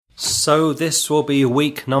So this will be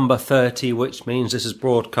week number 30, which means this is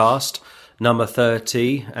broadcast number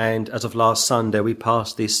 30. And as of last Sunday, we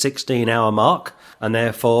passed the 16-hour mark. And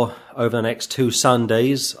therefore, over the next 2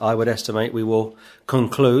 Sundays, I would estimate we will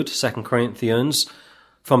conclude 2 Corinthians.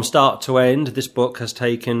 From start to end, this book has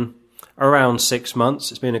taken around 6 months.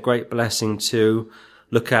 It's been a great blessing to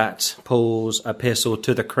look at Paul's epistle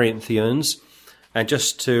to the Corinthians. And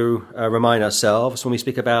just to remind ourselves, when we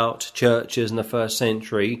speak about churches in the first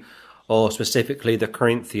century, or specifically the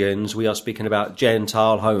Corinthians, we are speaking about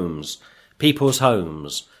Gentile homes, people's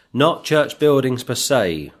homes, not church buildings per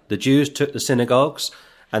se. The Jews took the synagogues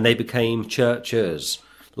and they became churches,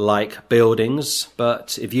 like buildings.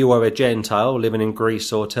 But if you were a Gentile living in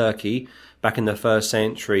Greece or Turkey back in the first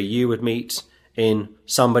century, you would meet in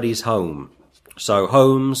somebody's home. So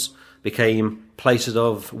homes became places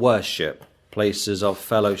of worship, places of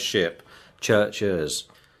fellowship, churches.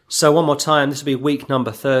 So one more time, this will be week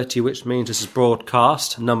number 30, which means this is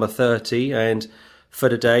broadcast number 30. And for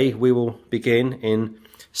today, we will begin in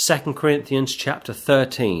 2 Corinthians chapter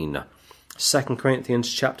 13. 2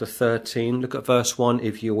 Corinthians chapter 13, look at verse 1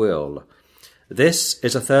 if you will. This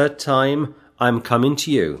is the third time I am coming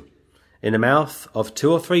to you. In the mouth of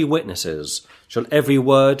 2 or 3 witnesses shall every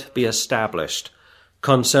word be established.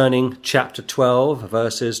 Concerning chapter 12,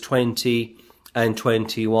 verses 20 and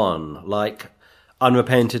 21, like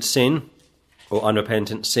unrepented sin or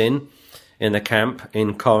unrepentant sin in the camp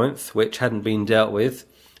in Corinth, which hadn't been dealt with.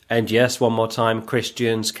 And yes, one more time,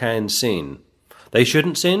 Christians can sin. They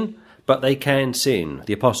shouldn't sin, but they can sin.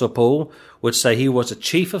 The Apostle Paul would say he was a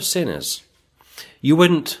chief of sinners. You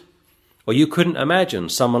couldn't imagine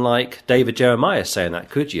someone like David Jeremiah saying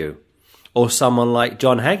that, could you? Or someone like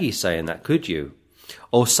John Hagee saying that, could you?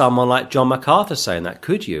 Or someone like John MacArthur saying that,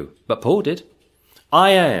 could you? But Paul did.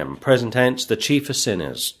 I am, present tense, the chief of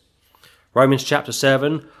sinners. Romans chapter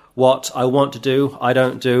 7, what I want to do, I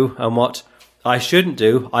don't do, and what I shouldn't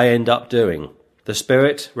do, I end up doing. The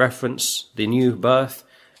Spirit, reference the new birth,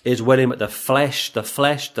 is willing, but the flesh,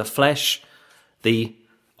 the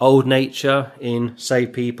old nature in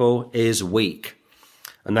saved people is weak.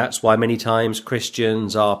 And that's why many times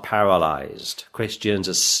Christians are paralyzed. Christians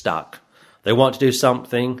are stuck. They want to do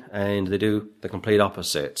something and they do the complete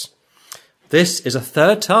opposite. This is the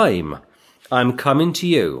third time I'm coming to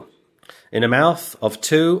you. In the mouth of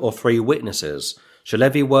 2 or 3 witnesses shall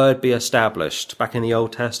every word be established. Back in the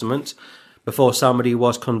Old Testament, before somebody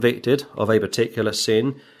was convicted of a particular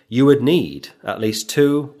sin, you would need at least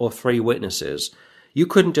 2 or 3 witnesses. You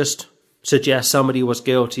couldn't just suggest somebody was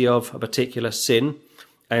guilty of a particular sin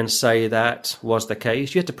and say that was the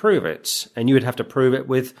case. You had to prove it, and you would have to prove it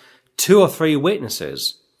with 2 or 3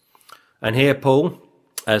 witnesses. And here Paul,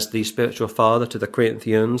 as the spiritual father to the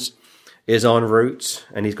Corinthians, is en route,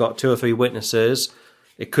 and he's got 2 or 3 witnesses.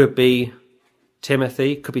 It could be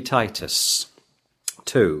Timothy, could be Titus.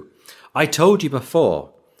 2. I told you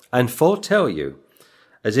before, and foretell you,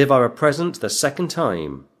 as if I were present the second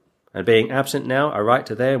time, and being absent now, I write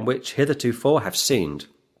to them which hithertofore have sinned,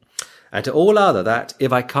 and to all other that,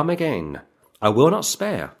 if I come again, I will not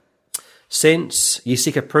spare. Since ye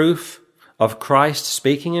seek a proof of Christ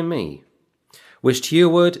speaking in me, which to you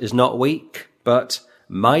word is not weak, but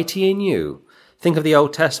mighty in you. Think of the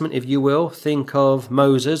Old Testament, if you will. Think of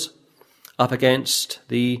Moses up against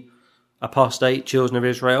the apostate children of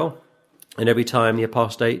Israel. And every time the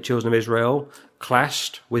apostate children of Israel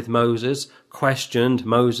clashed with Moses, questioned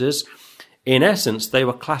Moses, in essence, they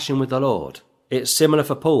were clashing with the Lord. It's similar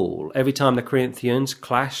for Paul. Every time the Corinthians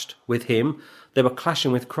clashed with him, they were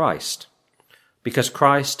clashing with Christ. Because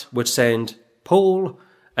Christ would send Paul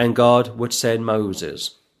and God would send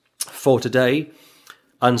Moses. For today,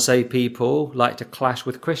 unsaved people like to clash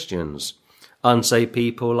with Christians. Unsaved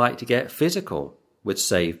people like to get physical with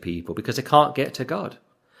saved people because they can't get to God.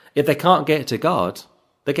 If they can't get to God,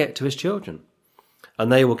 they get to his children. And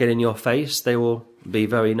they will get in your face. They will be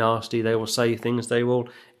very nasty. They will say things. They will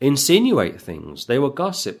insinuate things. They will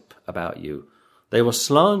gossip about you. They will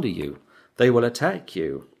slander you. They will attack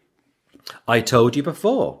you. I told you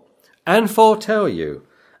before, and foretell you,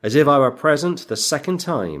 as if I were present the second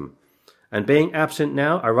time. And being absent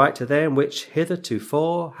now, I write to them which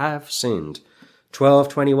hithertofore have sinned.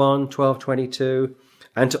 12:21, 12:22.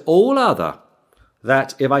 And to all other,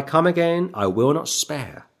 that if I come again, I will not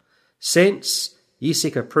spare. Since ye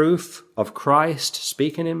seek a proof of Christ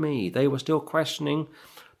speaking in me. They were still questioning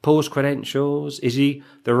Paul's credentials. Is he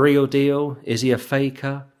the real deal? Is he a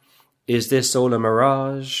faker? Is this all a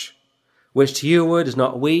mirage? Which to you word is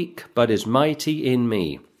not weak, but is mighty in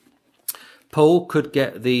me. Paul could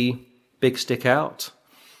get the big stick out,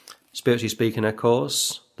 spiritually speaking, of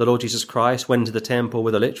course. The the Lord Jesus Christ went into the temple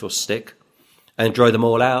with a literal stick and drove them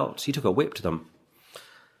all out. He took a whip to them.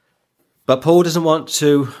 But Paul doesn't want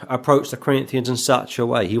to approach the Corinthians in such a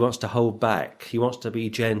way. He wants to hold back. He wants to be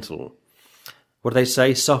gentle. What do they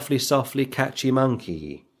say? Softly, softly, catch ye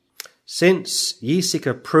monkey. Since ye seek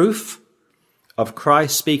a proof of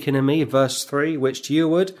Christ speaking in me, verse 3, which to you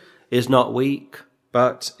would is not weak,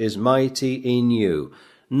 but is mighty in you.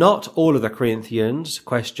 Not all of the Corinthians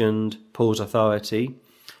questioned Paul's authority,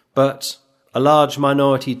 but a large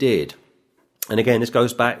minority did. And again, this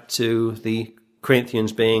goes back to the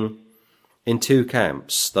Corinthians being in two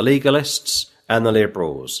camps, the legalists and the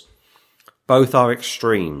liberals. Both are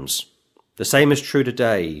extremes. The same is true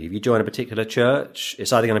today. If you join a particular church,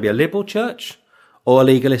 it's either going to be a liberal church or a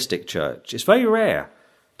legalistic church. It's very rare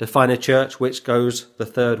to find a church which goes the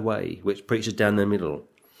third way, which preaches down the middle,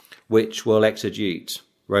 which will exegete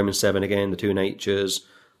Romans 7 again, the two natures,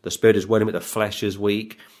 the spirit is willing but the flesh is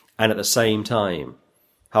weak, and at the same time,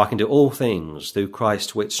 how I can do all things through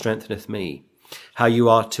Christ which strengtheneth me, how you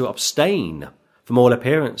are to abstain from all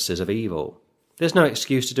appearances of evil. There's no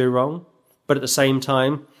excuse to do wrong, but at the same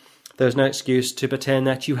time, there's no excuse to pretend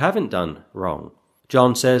that you haven't done wrong.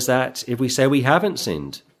 John says that if we say we haven't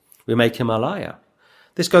sinned, we make him a liar.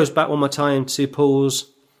 This goes back one more time to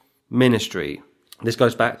Paul's ministry. This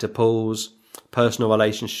goes back to Paul's personal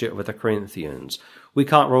relationship with the Corinthians. We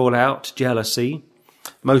can't rule out jealousy.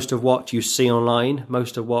 Most of what you see online,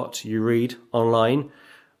 most of what you read online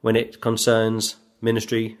when it concerns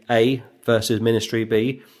ministry A versus ministry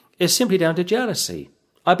B is simply down to jealousy.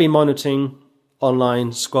 I've been monitoring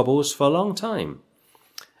online squabbles for a long time,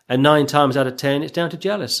 and 9 times out of 10 it's down to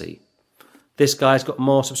jealousy. This guy's got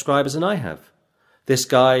more subscribers than I have. This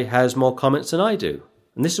guy has more comments than I do.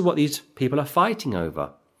 And this is what these people are fighting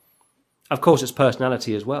over. Of course, it's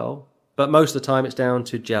personality as well, but most of the time it's down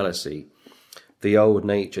to jealousy, the old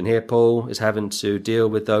nature. And here Paul is having to deal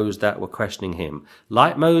with those that were questioning him,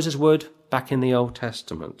 like Moses would back in the Old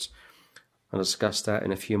Testament. I'll discuss that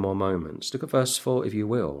in a few more moments. Look at verse 4, if you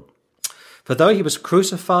will. For though he was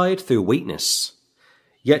crucified through weakness,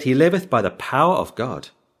 yet he liveth by the power of God.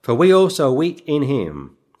 For we also are weak in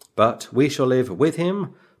him, but we shall live with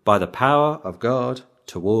him by the power of God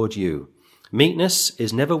toward you. Meekness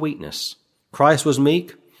is never weakness. Christ was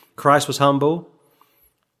meek. Christ was humble.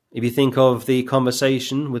 If you think of the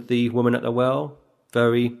conversation with the woman at the well,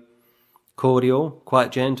 very cordial,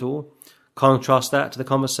 quite gentle. Contrast that to the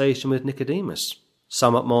conversation with Nicodemus,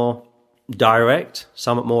 somewhat more direct,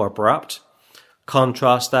 somewhat more abrupt.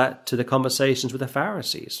 Contrast that to the conversations with the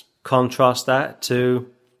Pharisees. Contrast that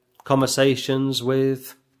to conversations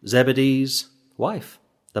with Zebedee's wife,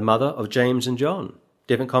 the mother of James and John.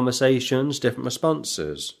 Different conversations, different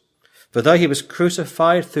responses. For though he was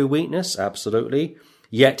crucified through weakness, absolutely,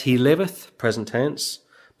 yet he liveth, present tense,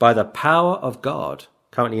 by the power of God,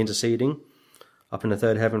 currently interceding up in the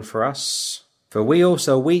third heaven for us. For we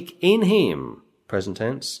also are weak in him, present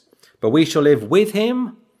tense, but we shall live with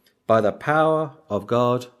him by the power of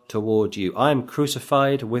God toward you. I am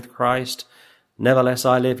crucified with Christ. Nevertheless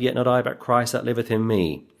I live, yet not I, but Christ that liveth in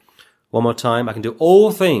me. One more time, I can do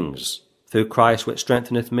all things through Christ which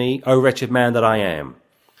strengtheneth me, O wretched man that I am.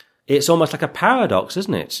 It's almost like a paradox,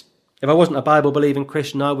 isn't it? If I wasn't a Bible-believing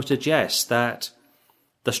Christian, I would suggest that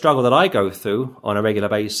the struggle that I go through on a regular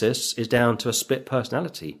basis is down to a split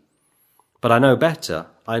personality. But I know better.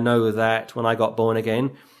 I know that when I got born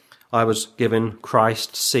again, I was given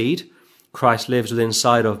Christ's seed. Christ lives within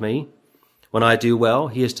inside of me. When I do well,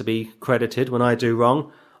 he is to be credited. When I do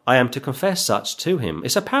wrong, I am to confess such to him.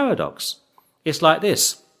 It's a paradox. It's like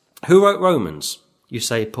this. Who wrote Romans? You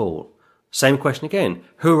say Paul. Same question again.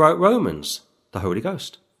 Who wrote Romans? The Holy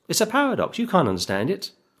Ghost. It's a paradox. You can't understand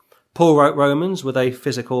it. Paul wrote Romans with a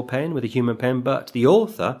physical pen, with a human pen, but the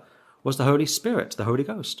author was the Holy Spirit, the Holy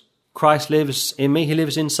Ghost. Christ lives in me. He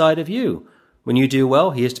lives inside of you. When you do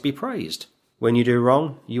well, he is to be praised. When you do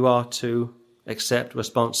wrong, you are to accept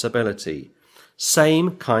responsibility.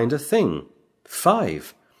 Same kind of thing.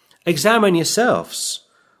 5. Examine yourselves,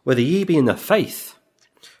 whether ye be in the faith.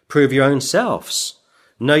 Prove your own selves.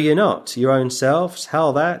 Know ye not your own selves,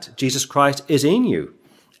 how that Jesus Christ is in you,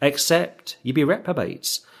 except ye be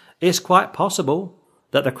reprobates. It's quite possible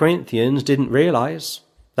that the Corinthians didn't realize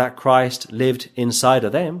that Christ lived inside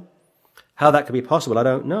of them. How that could be possible, I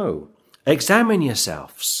don't know. Examine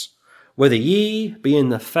yourselves, whether ye be in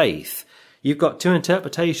the faith. You've got 2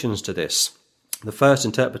 interpretations to this. The first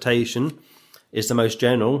interpretation is the most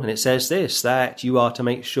general, and it says this, that you are to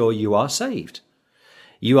make sure you are saved.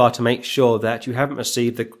 You are to make sure that you haven't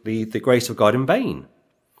received the grace of God in vain.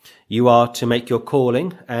 You are to make your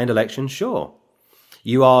calling and election sure.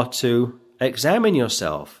 You are to Examine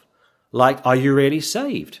yourself. Like, are you really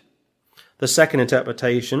saved? The second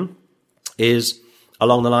interpretation is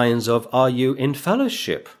along the lines of, are you in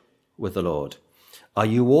fellowship with the Lord? Are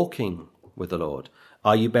you walking with the Lord?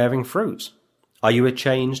 Are you bearing fruit? Are you a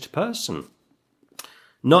changed person?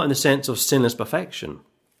 Not in the sense of sinless perfection.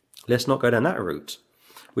 Let's not go down that route.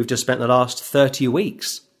 We've just spent the last 30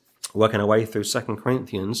 weeks working our way through 2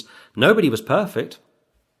 Corinthians. Nobody was perfect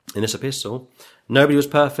in this epistle. Nobody was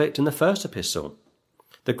perfect in the first epistle.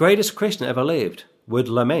 The greatest Christian ever lived would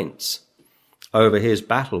lament over his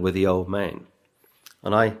battle with the old man.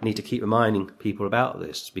 And I need to keep reminding people about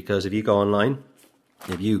this, because if you go online,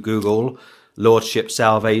 if you Google Lordship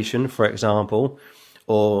Salvation, for example,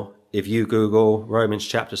 or if you Google Romans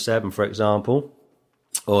chapter 7, for example,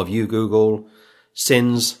 or if you Google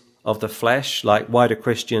sins of the flesh, like why do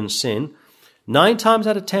Christians sin, 9 times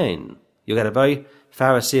out of 10, you'll get a very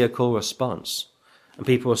Pharisaical response. And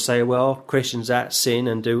people will say, well, Christians that sin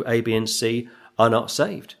and do A, B, and C are not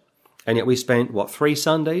saved. And yet we spent, 3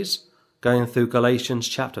 Sundays going through Galatians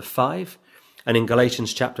chapter 5. And in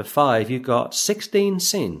Galatians chapter 5, you've got 16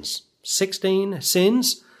 sins. 16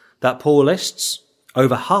 sins that Paul lists.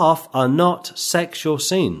 Over half are not sexual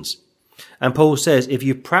sins. And Paul says, if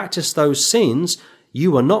you practice those sins,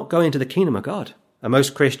 you will not go into the kingdom of God. And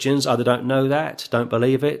most Christians either don't know that, don't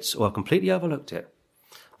believe it, or have completely overlooked it.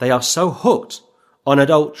 They are so hooked on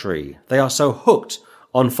adultery. They are so hooked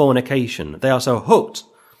on fornication. They are so hooked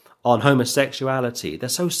on homosexuality. They're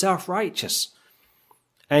so self-righteous.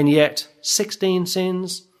 And yet 16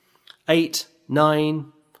 sins, 8,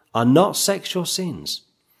 9 are not sexual sins.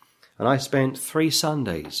 And I spent 3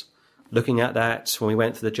 Sundays looking at that when we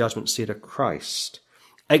went through the judgment seat of Christ.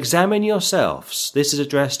 Examine yourselves. This is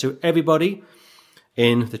addressed to everybody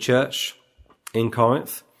in the church in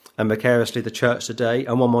Corinth and vicariously the church today.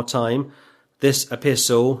 And one more time, this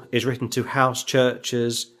epistle is written to house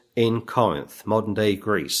churches in Corinth, modern-day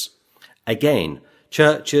Greece. Again,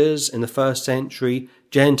 churches in the first century,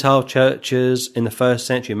 Gentile churches in the first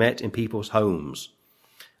century met in people's homes.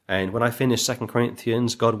 And when I finish 2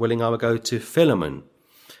 Corinthians, God willing, I will go to Philemon.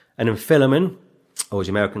 And in Philemon, or as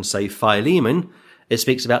Americans say, Philemon, it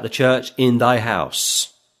speaks about the church in thy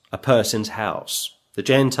house, a person's house. The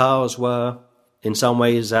Gentiles were in some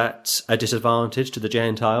ways at a disadvantage to the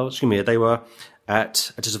Gentiles. They were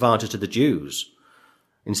at a disadvantage to the Jews.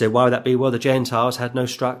 And you say, why would that be? Well, the Gentiles had no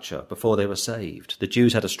structure before they were saved. The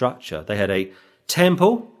Jews had a structure. They had a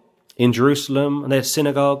temple in Jerusalem, and they had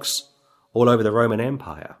synagogues all over the Roman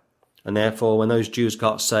Empire. And therefore, when those Jews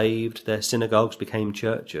got saved, their synagogues became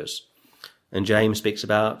churches. And James speaks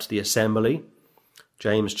about the assembly.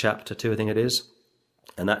 James chapter 2, I think it is.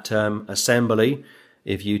 And that term assembly,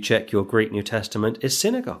 if you check your Greek New Testament, is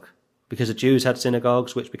synagogue. Because the Jews had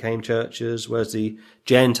synagogues which became churches, whereas the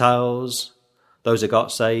Gentiles, those that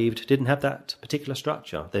got saved, didn't have that particular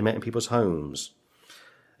structure. They met in people's homes.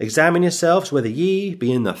 Examine yourselves whether ye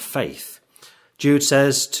be in the faith. Jude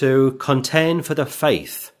says to contend for the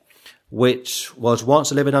faith, which was once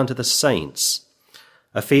delivered unto the saints.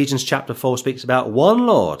 Ephesians chapter 4 speaks about one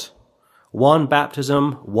Lord, one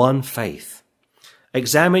baptism, one faith.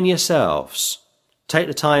 Examine yourselves. Take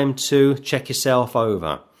the time to check yourself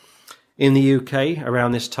over. In the UK,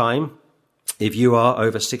 around this time, if you are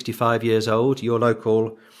over 65 years old, your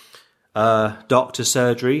local doctor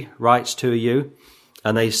surgery writes to you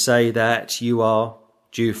and they say that you are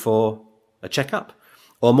due for a checkup,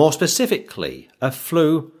 or more specifically, a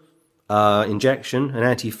flu injection, an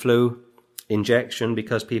anti-flu injection,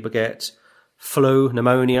 because people get flu,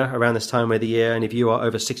 pneumonia around this time of the year, and if you are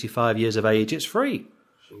over 65 years of age, it's free.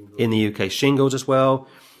 Shingles. In the UK, shingles as well,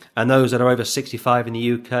 and those that are over 65 in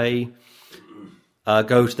the UK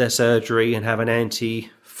go to their surgery and have an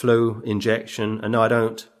anti-flu injection, and no, I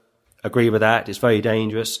don't agree with that. It's very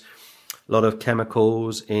dangerous. A lot of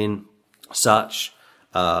chemicals in such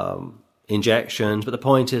injections, but the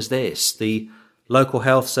point is this: the local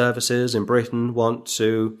health services in Britain want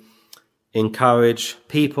to encourage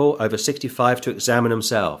people over 65 to examine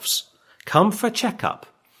themselves. Come for a checkup.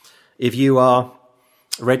 If you are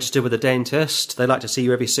registered with a dentist, they like to see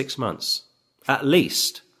you every 6 months, at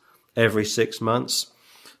least every 6 months,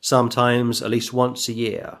 sometimes at least once a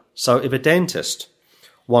year. So if a dentist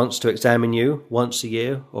wants to examine you once a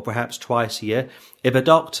year, or perhaps twice a year, if a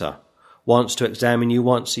doctor wants to examine you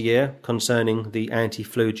once a year concerning the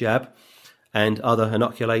anti-flu jab and other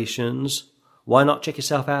inoculations, why not check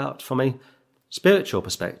yourself out from a spiritual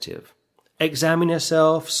perspective? Examine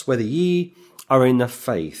yourselves whether ye are in the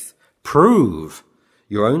faith. Prove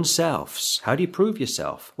your own selves. How do you prove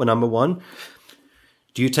yourself? Well, number one,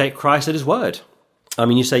 do you take Christ at his word? I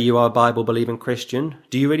mean, you say you are a Bible-believing Christian.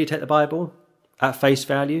 Do you really take the Bible at face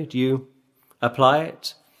value? Do you apply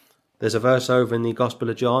it? There's a verse over in the Gospel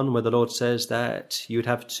of John where the Lord says that you would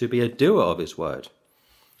have to be a doer of his word.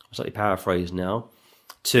 I'm slightly paraphrased now.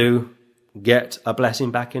 To get a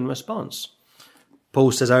blessing back in response.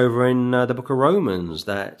 Paul says over in the book of Romans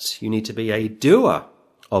that you need to be a doer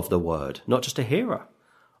of the word, not just a hearer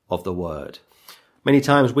of the word. Many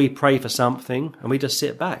times we pray for something and we just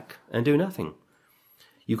sit back and do nothing.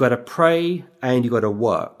 You've got to pray and you've got to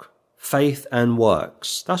work. Faith and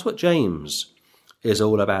works. That's what James is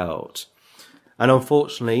all about. And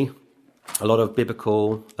unfortunately, a lot of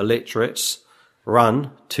biblical illiterates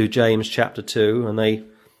run to James chapter 2 and they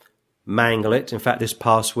mangle it. In fact, this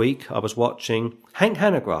past week I was watching Hank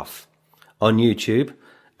Hanegraaff on YouTube,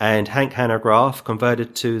 and Hank Hanegraaff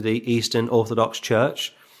converted to the Eastern Orthodox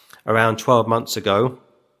Church around 12 months ago,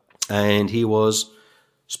 and he was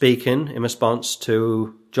speaking in response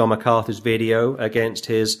to John MacArthur's video against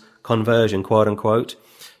his conversion, quote unquote,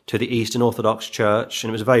 to the Eastern Orthodox Church, and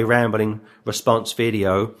it was a very rambling response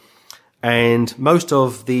video, and most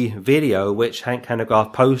of the video which Hank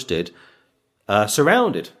Hanegraaff posted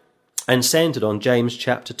surrounded and centered on James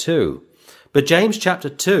chapter 2. But James chapter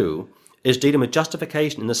 2 is dealing with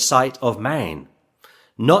justification in the sight of man,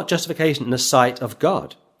 not justification in the sight of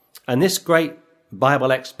God. And this great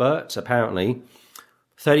Bible expert, apparently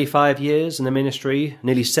 35 years in the ministry,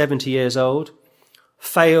 nearly 70 years old,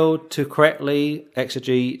 failed to correctly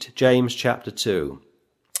exegete James chapter 2.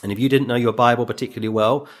 And if you didn't know your Bible particularly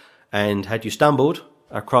well, and had you stumbled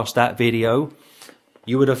across that video,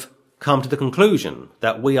 you would have come to the conclusion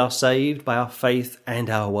that we are saved by our faith and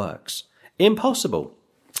our works. Impossible.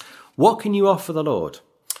 What can you offer the Lord?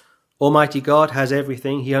 Almighty God has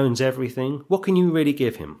everything. He owns everything. What can you really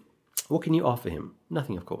give him? What can you offer him?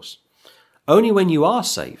 Nothing, of course. Only when you are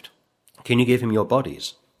saved can you give him your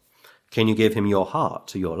bodies. Can you give him your heart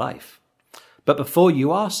to your life? But before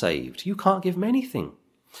you are saved, you can't give him anything.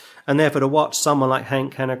 And therefore to watch someone like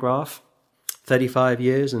Hank Hanegraaff, 35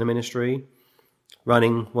 years in the ministry,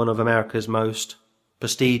 running one of America's most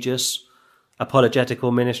prestigious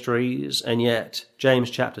apologetical ministries, and yet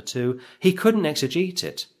James chapter 2, he couldn't exegete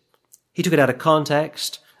it. He took it out of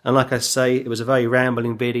context, and like I say, it was a very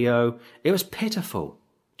rambling video. It was pitiful,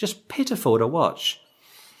 just pitiful to watch.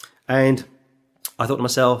 And I thought to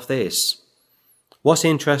myself this, what's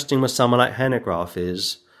interesting with someone like Hanegraaff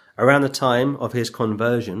is, around the time of his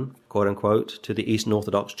conversion, quote unquote, to the Eastern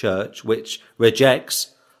Orthodox Church, which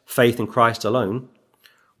rejects faith in Christ alone,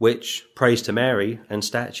 which prays to Mary and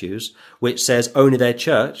statues, which says only their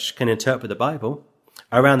church can interpret the Bible,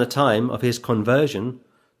 around the time of his conversion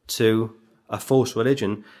to a false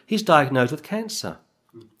religion, he's diagnosed with cancer.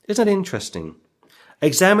 Isn't that interesting?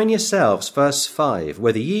 Examine yourselves, verse 5,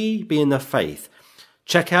 whether ye be in the faith.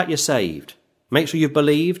 Check out you're saved. Make sure you've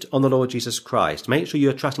believed on the Lord Jesus Christ. Make sure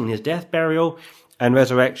you're trusting in his death, burial, and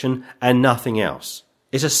resurrection, and nothing else.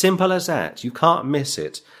 It's as simple as that. You can't miss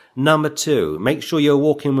it. Number 2, make sure you're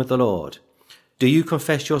walking with the Lord. Do you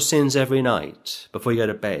confess your sins every night before you go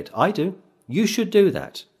to bed? I do. You should do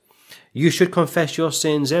that. You should confess your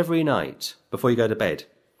sins every night before you go to bed.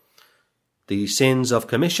 The sins of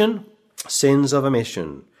commission, sins of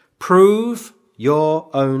omission. Prove your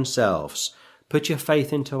own selves. Put your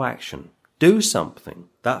faith into action. Do something.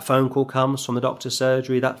 That phone call comes from the doctor's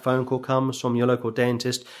surgery. That phone call comes from your local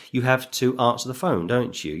dentist. You have to answer the phone,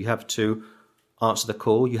 don't you? You have to answer the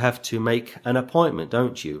call. You have to make an appointment,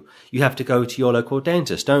 don't you? You have to go to your local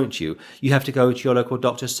dentist, don't you? You have to go to your local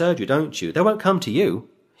doctor's surgery, don't you? They won't come to you.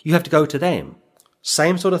 You have to go to them.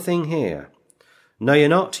 Same sort of thing here. Know ye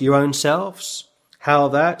not your own selves, how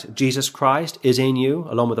that Jesus Christ is in you,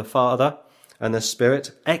 along with the Father and the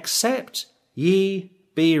Spirit, except ye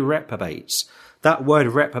be reprobates. That word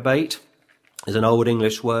reprobate is an Old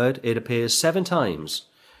English word. It appears 7 times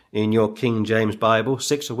in your King James Bible,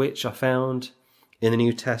 6 of which are found in the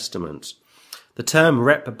New Testament. The term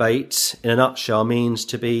reprobate, in a nutshell, means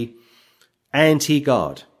to be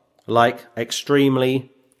anti-God, like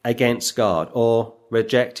extremely against God or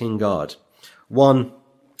rejecting God. One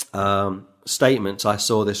statement I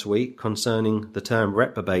saw this week concerning the term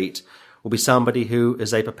reprobate will be somebody who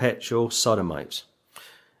is a perpetual sodomite.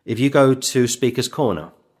 If you go to Speaker's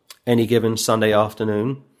Corner any given Sunday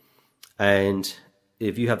afternoon, and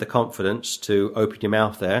if you have the confidence to open your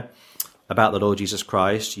mouth there about the Lord Jesus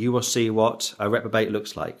Christ, you will see what a reprobate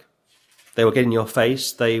looks like. They will get in your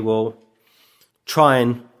face. They will try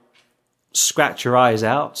and scratch your eyes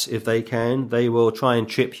out if they can. They will try and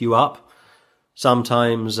trip you up,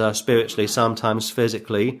 sometimes spiritually, sometimes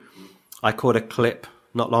physically. I caught a clip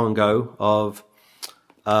not long ago of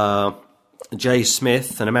Jay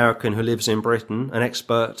Smith, an American who lives in Britain, an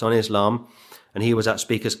expert on Islam, and he was at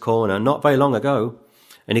Speaker's Corner not very long ago,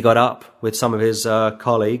 and he got up with some of his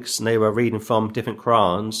colleagues, and they were reading from different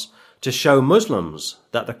Qurans to show Muslims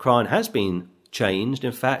that the Quran has been changed.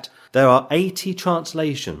 In fact, there are 80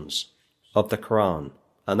 translations of the Quran,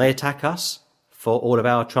 and they attack us for all of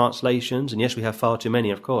our translations, and yes, we have far too many,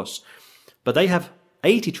 of course, but they have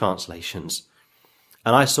 80 translations.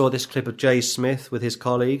 And I saw this clip of Jay Smith with his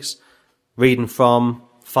colleagues reading from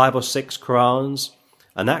 5 or 6 Qurans,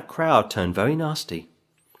 and that crowd turned very nasty.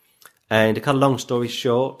 And to cut a long story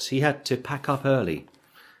short, he had to pack up early.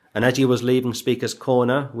 And as he was leaving Speaker's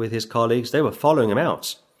Corner with his colleagues, they were following him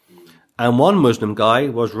out. And one Muslim guy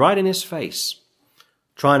was right in his face,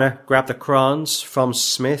 trying to grab the Qurans from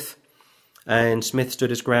Smith, and Smith stood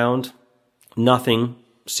his ground. Nothing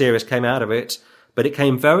serious came out of it, but it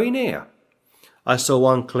came very near. I saw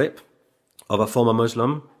one clip of a former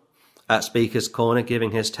Muslim at Speaker's Corner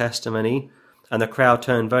giving his testimony, and the crowd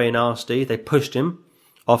turned very nasty. They pushed him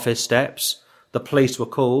off his steps. The police were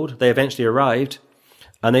called. They eventually arrived,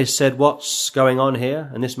 and they said, "What's going on here?"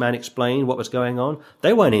 And this man explained what was going on.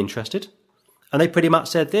 They weren't interested, and they pretty much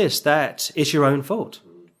said this, that it's your own fault.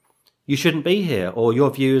 You shouldn't be here, or your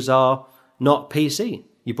views are not PC.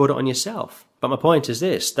 You brought it on yourself. But my point is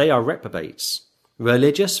this, they are reprobates.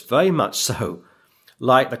 Religious, very much so.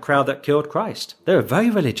 Like the crowd that killed Christ. They were very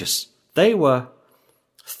religious. They were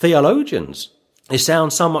theologians. It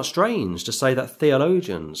sounds somewhat strange to say that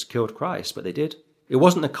theologians killed Christ, but they did. It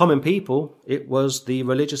wasn't the common people, it was the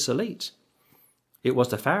religious elite. It was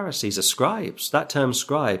the Pharisees, the scribes. That term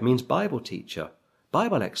scribe means Bible teacher,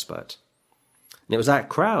 Bible expert. And it was that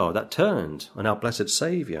crowd that turned on our blessed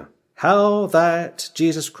Saviour. How that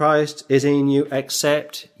Jesus Christ is in you,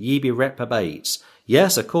 except ye be reprobates.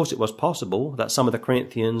 Yes, of course it was possible that some of the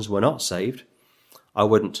Corinthians were not saved. I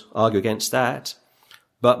wouldn't argue against that.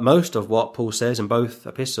 But most of what Paul says in both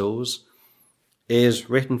epistles is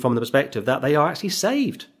written from the perspective that they are actually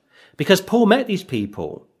saved. Because Paul met these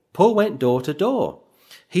people. Paul went door to door.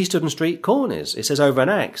 He stood on street corners. It says over in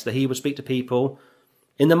Acts that he would speak to people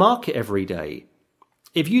in the market every day.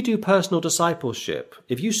 If you do personal discipleship,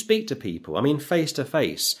 if you speak to people, face to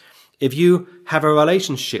face, if you have a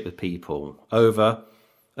relationship with people over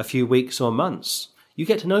a few weeks or months, you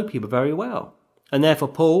get to know people very well. And therefore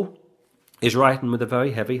Paul is writing with a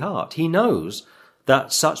very heavy heart. He knows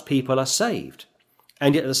that such people are saved.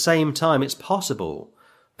 And yet at the same time, it's possible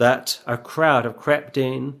that a crowd have crept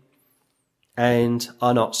in and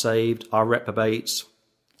are not saved, are reprobates.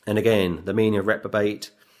 And again, the meaning of reprobate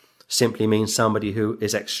simply means somebody who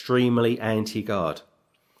is extremely anti-God,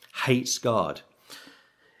 hates God.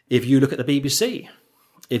 If you look at the BBC,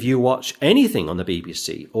 if you watch anything on the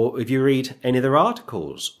BBC, or if you read any of their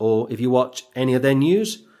articles, or if you watch any of their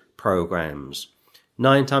news programs,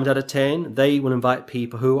 9 times out of 10, they will invite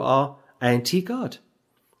people who are anti-God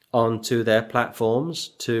onto their platforms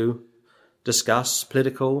to discuss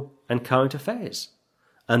political and current affairs.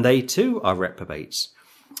 And they too are reprobates.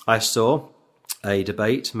 I saw a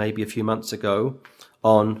debate maybe a few months ago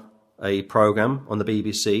on a program on the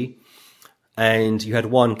BBC, and you had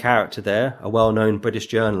one character there, a well-known British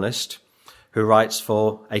journalist who writes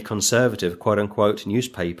for a conservative, quote-unquote,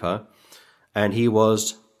 newspaper, and he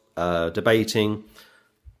was debating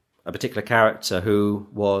a particular character who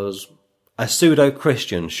was a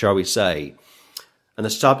pseudo-Christian, shall we say. And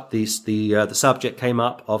the subject came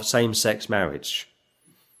up of same-sex marriage.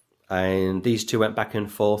 And these two went back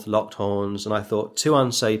and forth, locked horns, and I thought, two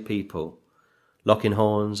unsaved people locking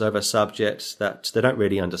horns over a subject that they don't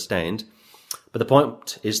really understand. But the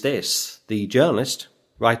point is this, the journalist,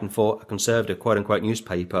 writing for a conservative quote-unquote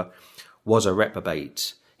newspaper, was a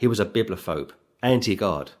reprobate. He was a bibliophobe,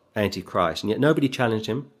 anti-God, anti-Christ, and yet nobody challenged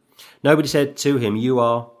him. Nobody said to him, you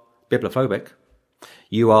are bibliophobic,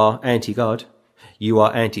 you are anti-God, you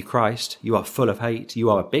are anti-Christ, you are full of hate, you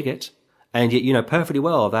are a bigot. And yet you know perfectly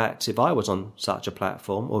well that if I was on such a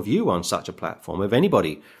platform, or if you were on such a platform, if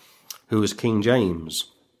anybody who was King James,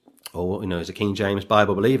 or is a King James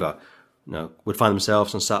Bible believer, would find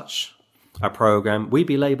themselves on such a program, we'd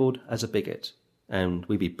be labelled as a bigot, and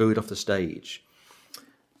we'd be booed off the stage.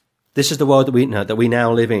 This is the world that we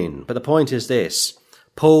now live in. But the point is this: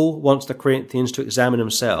 Paul wants the Corinthians to examine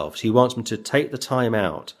themselves. He wants them to take the time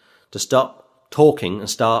out to stop talking and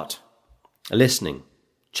start listening.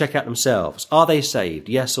 Check out themselves. Are they saved?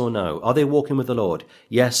 Yes or no? Are they walking with the Lord?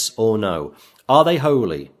 Yes or no? Are they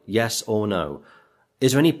holy? Yes or no?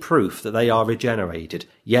 Is there any proof that they are regenerated?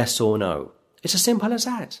 Yes or no? It's as simple as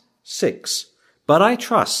that. 6. But I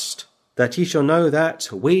trust that ye shall know that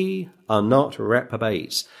we are not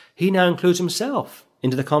reprobates. He now includes himself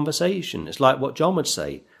into the conversation. It's like what John would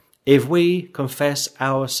say. If we confess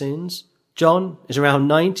our sins, John is around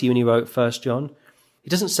 90 when he wrote 1 John. He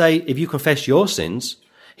doesn't say, if you confess your sins.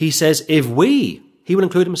 He says, if we, he will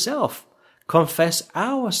include himself, confess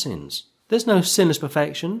our sins. There's no sinless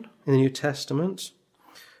perfection in the New Testament.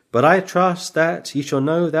 But I trust that ye shall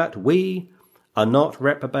know that we are not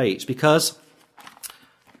reprobates. Because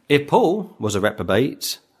if Paul was a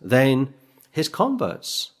reprobate, then his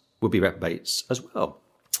converts would be reprobates as well.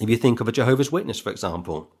 If you think of a Jehovah's Witness, for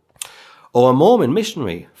example, or a Mormon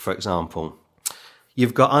missionary, for example,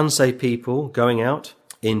 you've got unsaved people going out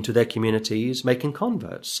into their communities making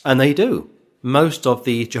converts, and they do. Most of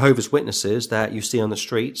the Jehovah's Witnesses that you see on the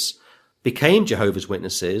streets became Jehovah's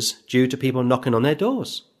Witnesses due to people knocking on their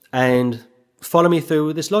doors. And follow me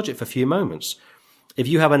through this logic for a few moments. If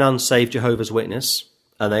you have an unsaved Jehovah's Witness,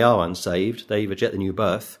 and they are unsaved, they reject the new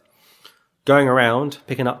birth, going around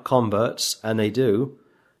picking up converts, and they do,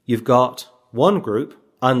 you've got one group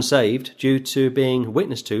unsaved due to being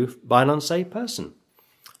witnessed to by an unsaved person.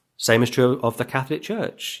 Same is true of the Catholic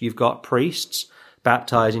Church. You've got priests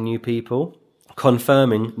baptizing new people,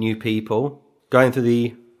 confirming new people, going through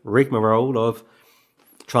the rigmarole of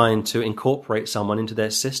trying to incorporate someone into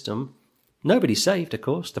their system. Nobody's saved, of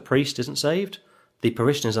course. The priest isn't saved. The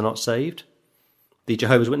parishioners are not saved. The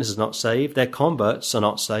Jehovah's Witnesses are not saved. Their converts are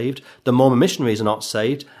not saved. The Mormon missionaries are not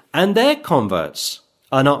saved. And their converts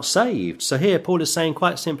are not saved. So here Paul is saying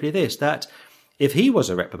quite simply this, that if he was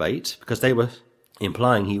a reprobate, because they were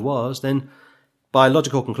implying he was, then by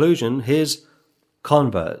logical conclusion, his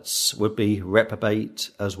converts would be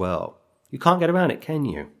reprobate as well. You can't get around it, can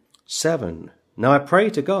you? 7. Now I pray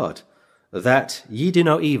to God that ye do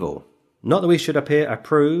no evil, not that we should appear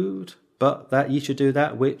approved, but that ye should do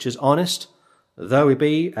that which is honest, though we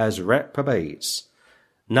be as reprobates.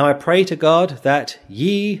 Now I pray to God that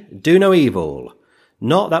ye do no evil,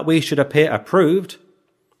 not that we should appear approved,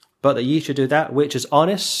 but that ye should do that which is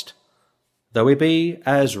honest, though we be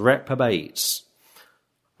as reprobates.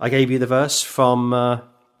 I gave you the verse from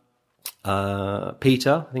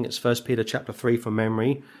Peter, I think it's 1 Peter chapter 3 from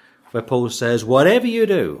memory, where Paul says, whatever you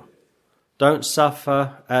do, don't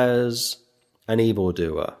suffer as an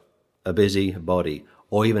evildoer, a busybody,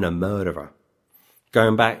 or even a murderer.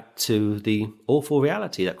 Going back to the awful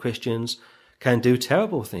reality that Christians can do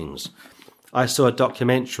terrible things. I saw a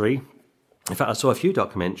documentary, in fact I saw a few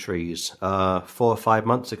documentaries 4 or 5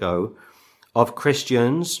 months ago of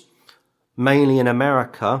Christians, mainly in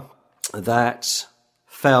America, that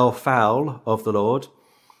fell foul of the Lord.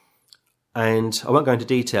 And I won't go into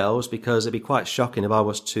details because it'd be quite shocking if I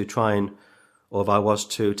was to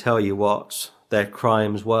tell you what their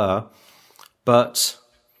crimes were. But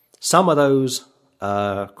some of those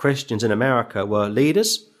Christians in America were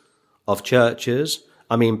leaders of churches.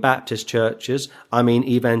 I mean Baptist churches, I mean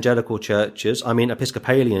evangelical churches, I mean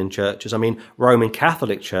Episcopalian churches, I mean Roman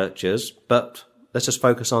Catholic churches, but let's just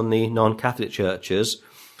focus on the non-Catholic churches.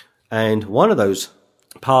 And one of those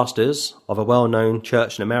pastors of a well-known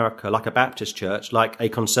church in America, like a Baptist church, like a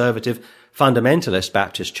conservative fundamentalist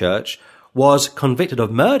Baptist church, was convicted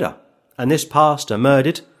of murder. And this pastor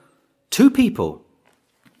murdered 2 people.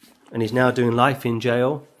 And he's now doing life in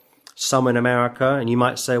jail, somewhere in America. And you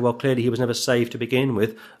might say, well, clearly he was never saved to begin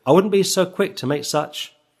with. I wouldn't be so quick to make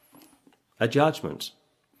such a judgment.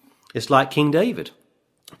 It's like King David.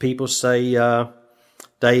 People say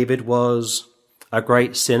David was a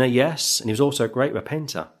great sinner, yes, and he was also a great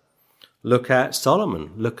repenter. Look at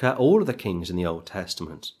Solomon. Look at all of the kings in the Old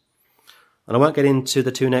Testament. And I won't get into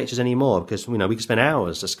the 2 natures anymore because, we could spend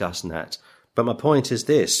hours discussing that. But my point is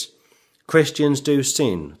this. Christians do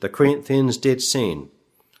sin. The Corinthians did sin.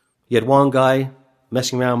 You had one guy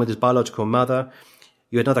messing around with his biological mother.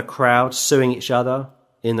 You had another crowd suing each other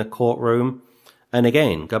in the courtroom. And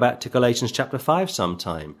again, go back to Galatians chapter 5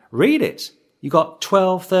 sometime. Read it. You got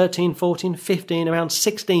 12, 13, 14, 15, around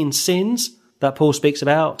 16 sins that Paul speaks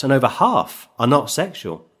about, and over half are not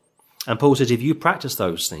sexual. And Paul says, if you practice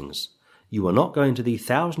those things, you will not go into the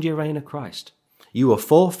 1,000-year reign of Christ. You will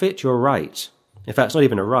forfeit your right. In fact, it's not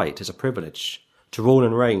even a right, it's a privilege to rule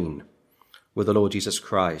and reign with the Lord Jesus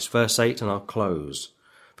Christ. Verse 8, and I'll close.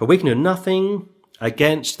 For we can do nothing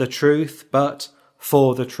against the truth, but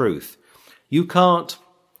for the truth. You can't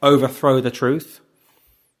overthrow the truth.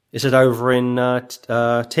 It said over in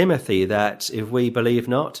Timothy that if we believe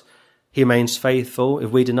not, he remains faithful.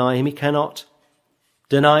 If we deny him, he cannot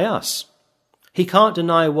deny us. He can't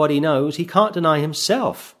deny what he knows. He can't deny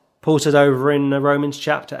himself. Paul says over in Romans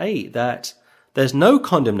chapter 8 that there's no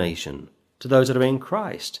condemnation to those that are in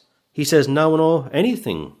Christ. He says no one or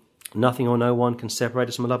anything, nothing or no one can separate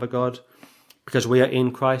us from the love of God because we are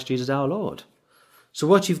in Christ Jesus our Lord. So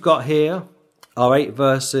what you've got here are 8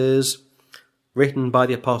 verses written by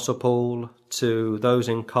the Apostle Paul to those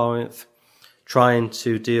in Corinth, trying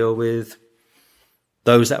to deal with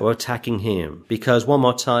those that were attacking him. Because one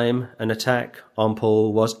more time, an attack on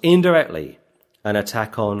Paul was indirectly an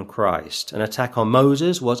attack on Christ. An attack on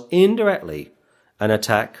Moses was indirectly an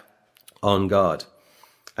attack on God.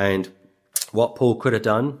 And what Paul could have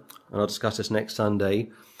done, and I'll discuss this next Sunday,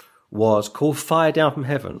 was call fire down from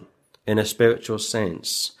heaven in a spiritual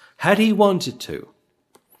sense. Had he wanted to,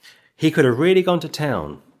 he could have really gone to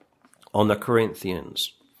town on the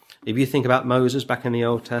Corinthians. If you think about Moses back in the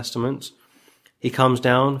Old Testament, he comes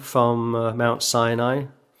down from Mount Sinai.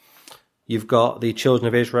 You've got the children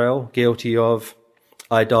of Israel guilty of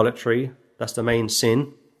idolatry. That's the main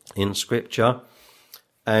sin in Scripture.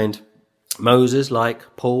 And Moses,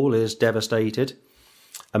 like Paul, is devastated.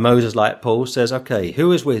 And Moses, like Paul, says, okay,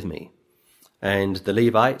 who is with me? And the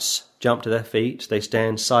Levites jump to their feet. They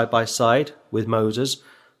stand side by side with Moses.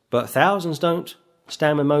 But thousands don't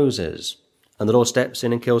stand with Moses. And the Lord steps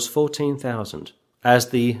in and kills 14,000. As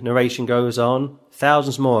the narration goes on,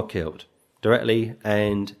 thousands more are killed, directly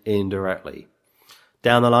and indirectly.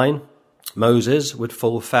 Down the line, Moses would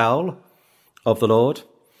fall foul of the Lord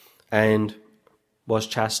and was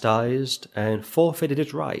chastised and forfeited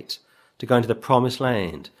his right to go into the promised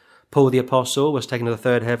land. Paul the Apostle was taken to the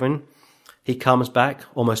third heaven. He comes back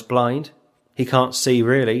almost blind. He can't see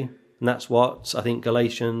really. And that's what I think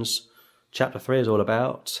Galatians chapter 3 is all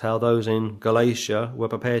about, how those in Galatia were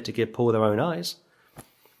prepared to give Paul their own eyes.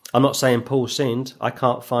 I'm not saying Paul sinned. I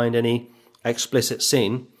can't find any explicit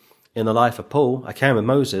sin in the life of Paul. I can with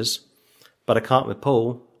Moses, but I can't with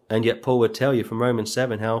Paul. And yet Paul would tell you from Romans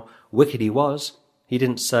 7 how wicked he was. He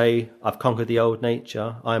didn't say, I've conquered the old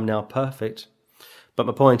nature, I am now perfect. But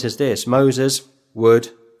my point is this, Moses would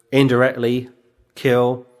indirectly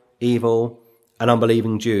kill evil and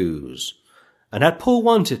unbelieving Jews. And had Paul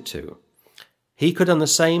wanted to, he could have done the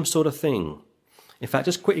same sort of thing. In fact,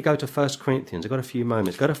 just quickly go to 1 Corinthians. I've got a few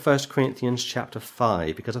moments. Go to 1 Corinthians chapter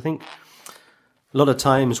 5, because I think a lot of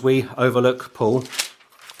times we overlook Paul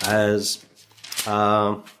as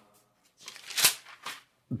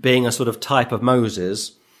being a sort of type of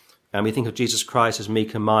Moses, and we think of Jesus Christ as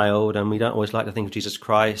meek and mild, and we don't always like to think of Jesus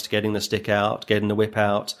Christ getting the stick out, getting the whip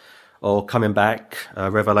out, or coming back,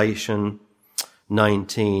 Revelation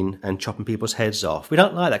 19, and chopping people's heads off. We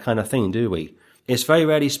don't like that kind of thing, do we? It's very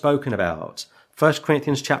rarely spoken about. 1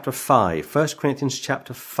 Corinthians chapter 5. 1 Corinthians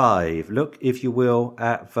chapter 5. Look, if you will,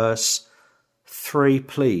 at verse 3,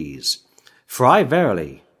 please. For I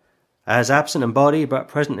verily, as absent in body but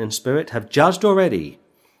present in spirit, have judged already,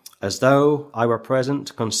 as though I were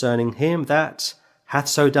present, concerning him that hath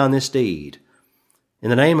so done this deed. In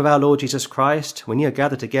the name of our Lord Jesus Christ, when ye are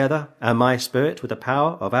gathered together, and my spirit with the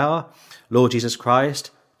power of our Lord Jesus Christ,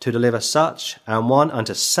 to deliver such an one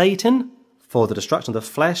unto Satan for the destruction of the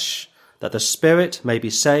flesh, that the spirit may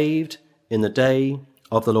be saved in the day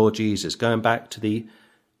of the Lord Jesus. Going back to the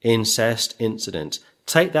incest incident.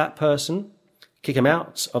 Take that person, kick him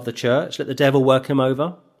out of the church, let the devil work him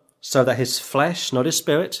over, so that his flesh, not his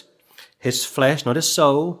spirit, his flesh, not his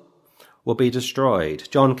soul, will be destroyed.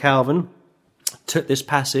 John Calvin took this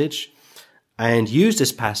passage and used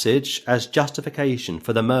this passage as justification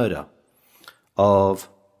for the murder of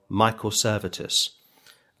Michael Servetus,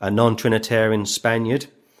 a non-Trinitarian Spaniard,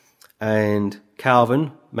 and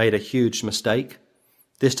Calvin made a huge mistake.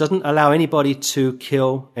 This doesn't allow anybody to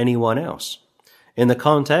kill anyone else. In the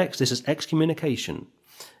context, this is excommunication.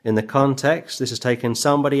 In the context, this is taking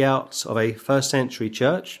somebody out of a first century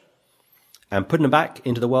church and putting them back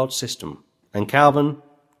into the world system. And Calvin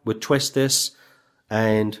would twist this,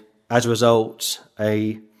 and as a result,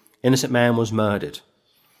 a innocent man was murdered.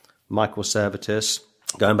 Michael Servetus,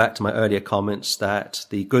 going back to my earlier comments that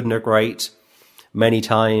the good and the great many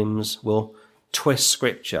times will twist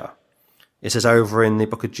Scripture. It says over in the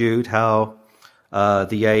book of Jude how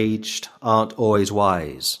the aged aren't always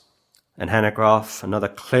wise. And Hannah Graff, another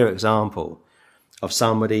clear example of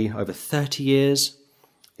somebody over 30 years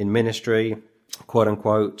in ministry, quote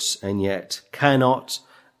unquote, and yet cannot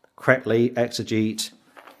correctly exegete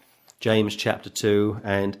James chapter 2,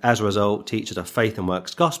 and as a result teaches a faith and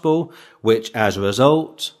works gospel, which as a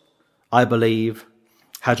result, I believe,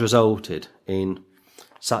 has resulted in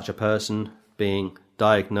such a person being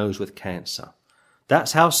diagnosed with cancer.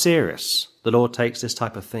 That's how serious the Lord takes this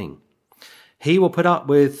type of thing. He will put up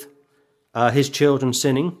with his children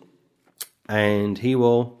sinning, and he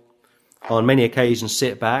will on many occasions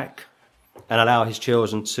sit back and allow his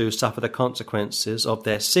children to suffer the consequences of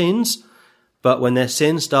their sins. But when their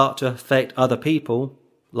sins start to affect other people,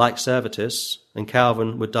 like Servetus, and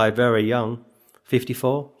Calvin would die very young,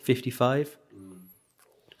 54, 55.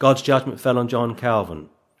 God's judgment fell on John Calvin.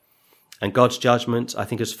 And God's judgment, I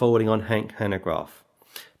think, is falling on Hank Hanegraaff.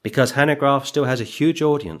 Because Hanegraaff still has a huge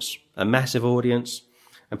audience, a massive audience,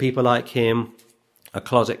 and people like him, a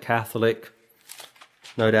closet Catholic,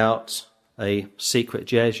 no doubt a secret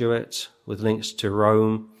Jesuit with links to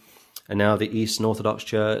Rome, and now the Eastern Orthodox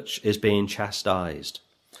Church is being chastised.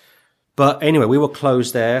 But anyway, we will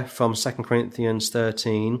close there from 2 Corinthians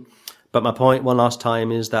 13. But my point one last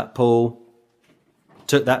time is that Paul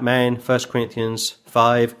took that man, 1 Corinthians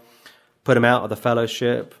 5, put him out of the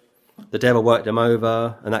fellowship. The devil worked him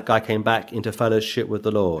over, and that guy came back into fellowship with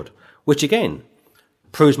the Lord, which again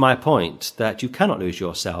proves my point that you cannot lose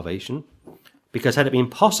your salvation, because had it been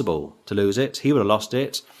possible to lose it, he would have lost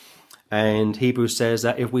it. And Hebrews says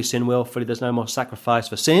that if we sin willfully, there's no more sacrifice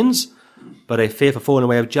for sins, but a fear for falling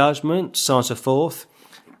away of judgment, so on and so forth.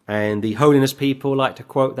 And the holiness people like to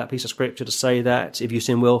quote that piece of scripture to say that if you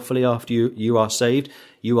sin willfully after you are saved,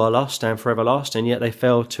 you are lost and forever lost, and yet they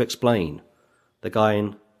failed to explain the guy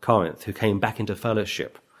in Corinth who came back into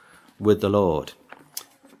fellowship with the Lord.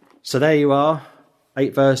 So there you are,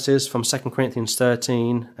 8 verses from 2 Corinthians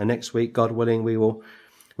 13, and next week, God willing, we will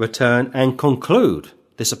return and conclude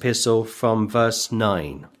this epistle from verse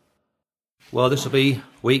 9. Well, this will be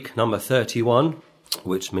week number 31,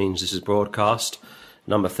 which means this is broadcast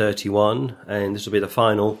number 31, and this will be the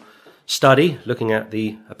final study looking at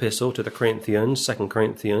the epistle to the Corinthians, 2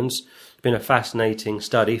 Corinthians. It's been a fascinating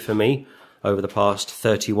study for me over the past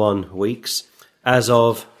 31 weeks. As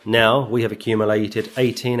of now, we have accumulated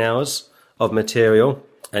 18 hours of material,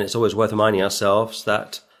 and it's always worth reminding ourselves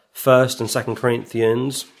that 1st and 2nd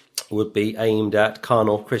Corinthians would be aimed at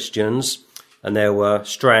carnal Christians, and there were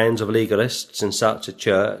strands of legalists in such a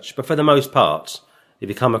church, but for the most part, if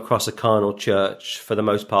you come across a carnal church, for the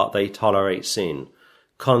most part they tolerate sin.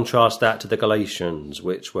 Contrast that to the Galatians,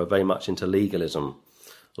 which were very much into legalism,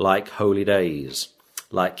 like holy days,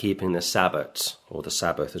 like keeping the Sabbath, or the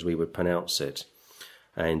Sabbath as we would pronounce it.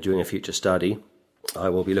 And during a future study, I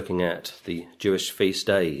will be looking at the Jewish feast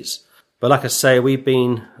days. But like I say, we've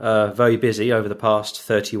been very busy over the past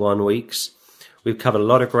 31 weeks. We've covered a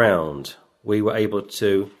lot of ground. We were able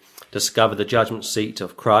to discover the judgment seat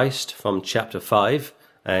of Christ from chapter 5,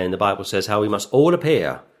 and the Bible says how we must all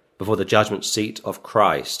appear before the judgment seat of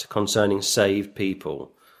Christ concerning saved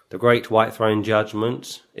people. The great white throne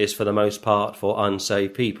judgment is for the most part for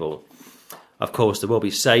unsaved people. Of course, there will be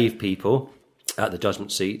saved people at the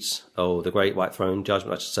judgment seats, or the great white throne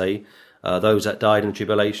judgment, I should say, those that died in the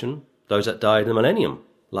tribulation, those that died in the millennium,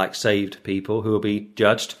 like saved people who will be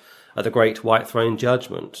judged at the great white throne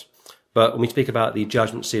judgment. But when we speak about the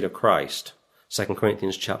judgment seat of Christ, 2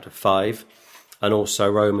 Corinthians chapter 5, and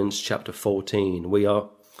also Romans chapter 14, we are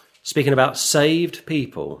speaking about saved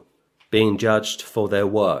people being judged for their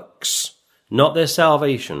works, not their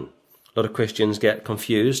salvation. A lot of Christians get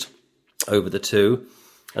confused over the two,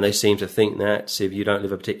 and they seem to think that if you don't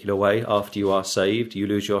live a particular way after you are saved, you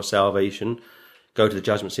lose your salvation, go to the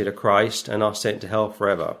judgment seat of Christ, and are sent to hell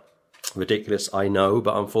forever. Ridiculous, I know,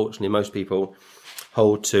 but unfortunately most people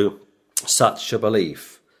hold to such a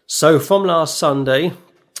belief. So from last Sunday,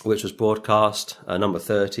 which was broadcast number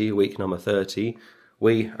 30, week number 30,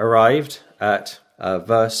 we arrived at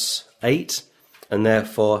verse 8, and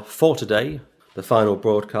therefore for today, the final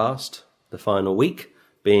broadcast, the final week,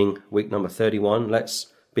 being week number 31,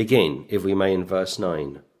 let's begin, if we may, in verse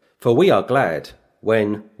 9. For we are glad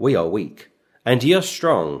when we are weak, and ye are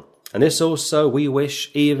strong, and this also we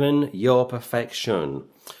wish, even your perfection.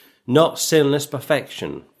 Not sinless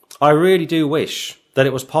perfection. I really do wish that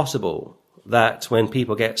it was possible that when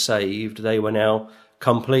people get saved, they were now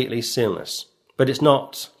completely sinless. But it's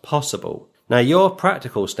not possible. Now, your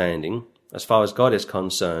practical standing, as far as God is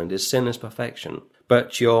concerned, is sinless perfection.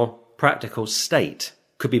 But your practical state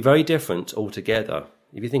could be very different altogether.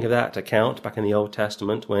 If you think of that account back in the Old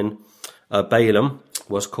Testament when Balaam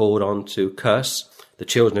was called on to curse the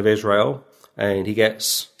children of Israel, and he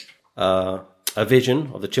gets a vision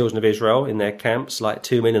of the children of Israel in their camps, like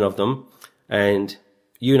 2 million of them, and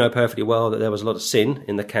you know perfectly well that there was a lot of sin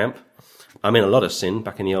in the camp. I mean, a lot of sin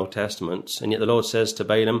back in the Old Testament, and yet the Lord says to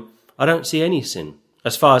Balaam, I don't see any sin.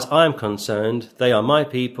 As far as I'm concerned, they are my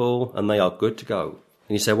people, and they are good to go.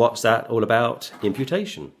 And you say, what's that all about?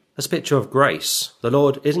 Imputation. That's a picture of grace. The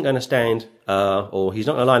Lord isn't going to stand, or he's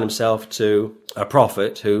not going to align himself to a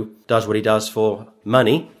prophet who does what he does for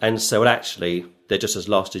money, and say, well, actually, they're just as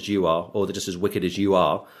lost as you are, or they're just as wicked as you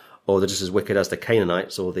are, or they're just as wicked as the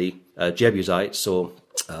Canaanites or the Jebusites or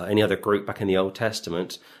any other group back in the Old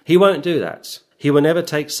Testament. He won't do that. He will never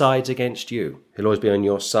take sides against you. He'll always be on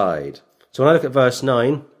your side. So when I look at verse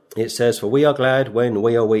 9, it says, "For we are glad when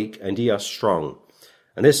we are weak, and ye are strong.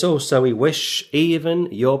 And this also we wish even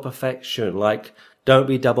your perfection." Like, don't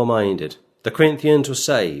be double-minded. The Corinthians were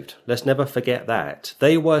saved. Let's never forget that.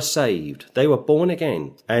 They were saved. They were born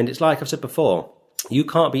again. And it's like I've said before, you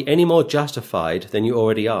can't be any more justified than you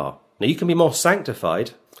already are. Now, you can be more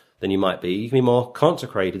sanctified than you might be. You can be more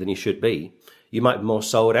consecrated than you should be. You might be more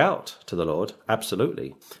sold out to the Lord.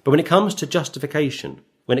 Absolutely. But when it comes to justification,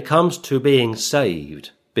 when it comes to being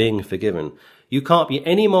saved, being forgiven, you can't be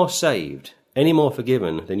any more saved, any more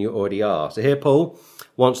forgiven than you already are. So here Paul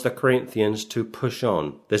wants the Corinthians to push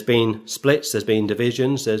on. There's been splits, there's been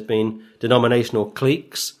divisions, there's been denominational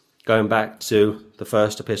cliques going back to the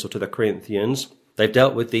first epistle to the Corinthians. They've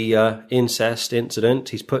dealt with the incest incident.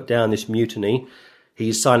 He's put down this mutiny.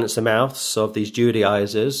 He's silenced the mouths of these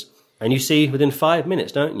Judaizers. And you see within 5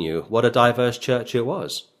 minutes, don't you, what a diverse church it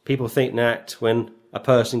was. People think that when a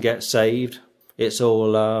person gets saved, it's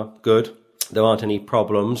all good. There aren't any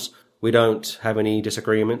problems. We don't have any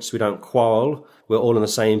disagreements. We don't quarrel. We're all on the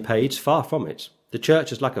same page. Far from it. The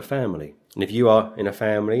church is like a family. And if you are in a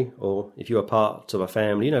family, or if you are part of a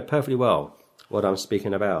family, you know perfectly well what I'm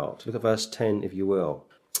speaking about. Look at verse 10, if you will.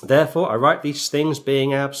 "Therefore I write these things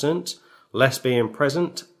being absent, lest being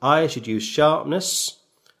present I should use sharpness,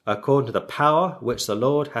 according to the power which the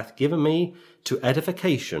Lord hath given me, to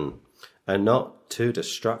edification, and not to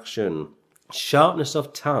destruction." Sharpness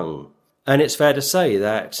of tongue. And it's fair to say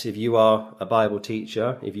that if you are a Bible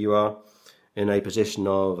teacher, if you are in a position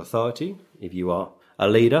of authority, if you are a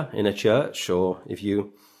leader in a church, or if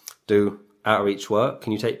you do outreach work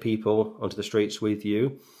and you take people onto the streets with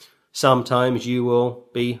you, sometimes you will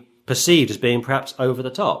be perceived as being perhaps over the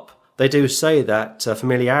top. They do say that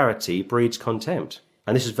familiarity breeds contempt,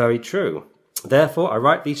 and this is very true. "Therefore I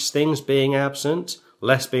write these things being absent,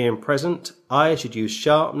 lest being present I should use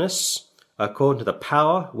sharpness, according to the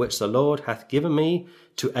power which the Lord hath given me,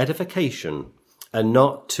 to edification, and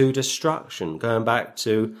not to destruction." Going back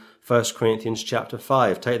to 1 Corinthians chapter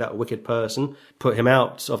 5, take that wicked person, put him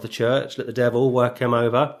out of the church, let the devil work him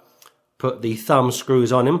over, put the thumb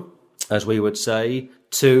screws on him, as we would say,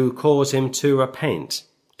 to cause him to repent,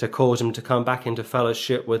 to cause him to come back into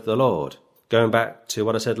fellowship with the Lord. Going back to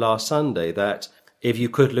what I said last Sunday, that if you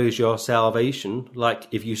could lose your salvation, like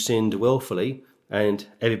if you sinned willfully, and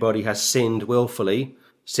everybody has sinned willfully,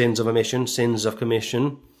 sins of omission, sins of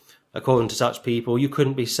commission, according to such people, you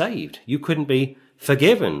couldn't be saved. You couldn't be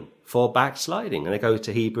forgiven for backsliding. And they go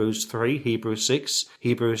to Hebrews 3, Hebrews 6,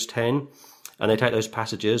 Hebrews 10, and they take those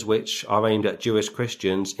passages which are aimed at Jewish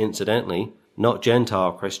Christians, incidentally, not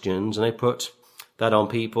Gentile Christians, and they put that on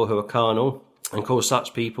people who are carnal and cause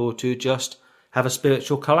such people to just have a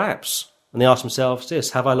spiritual collapse. And they ask themselves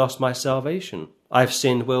this: have I lost my salvation? I've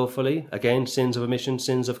sinned willfully, again, sins of omission,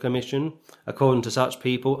 sins of commission. According to such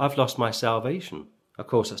people, I've lost my salvation. Of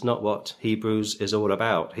course, that's not what Hebrews is all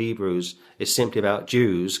about. Hebrews is simply about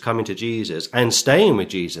Jews coming to Jesus and staying with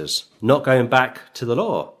Jesus, not going back to the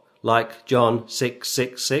law, like John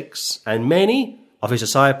 6:6, and many of his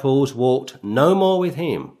disciples walked no more with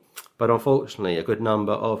him. But unfortunately, a good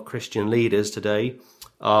number of Christian leaders today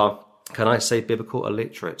are, can I say, biblical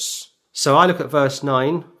illiterates. So I look at verse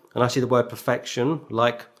 9 and I see the word perfection,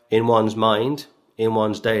 like in one's mind, in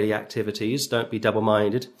one's daily activities. Don't be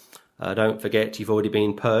double-minded. Don't forget you've already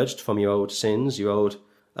been purged from your old sins, your old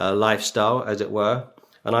lifestyle, as it were.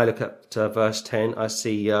 And I look at verse 10, I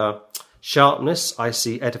see sharpness, I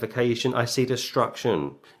see edification, I see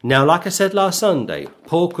destruction. Now, like I said last Sunday,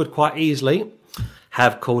 Paul could quite easily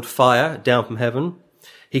have called fire down from heaven.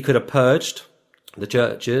 He could have purged the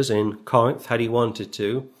churches in Corinth had he wanted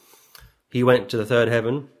to. He went to the third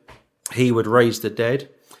heaven. He would raise the dead.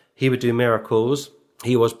 He would do miracles.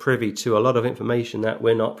 He was privy to a lot of information that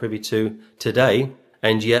we're not privy to today.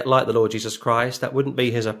 And yet, like the Lord Jesus Christ, that wouldn't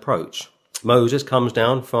be his approach. Moses comes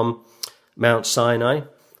down from Mount Sinai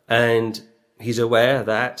and he's aware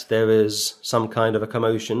that there is some kind of a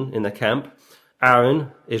commotion in the camp.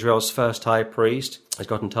 Aaron, Israel's first high priest, has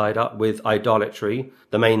gotten tied up with idolatry,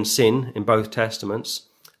 the main sin in both testaments.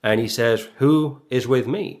 And he says, "Who is with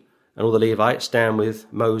me?" And all the Levites stand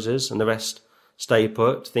with Moses and the rest stay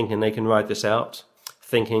put, thinking they can ride this out,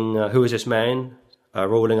 thinking, who is this man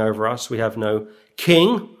ruling over us? We have no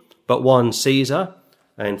king, but one Caesar.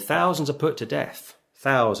 And thousands are put to death.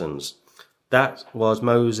 Thousands. That was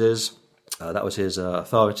Moses, that was his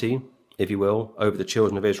authority, if you will, over the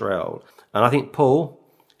children of Israel. And I think Paul,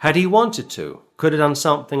 had he wanted to, could have done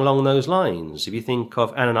something along those lines. If you think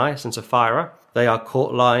of Ananias and Sapphira, they are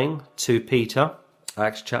caught lying to Peter.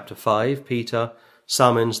 Acts chapter 5, Peter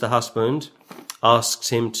summons the husband, asks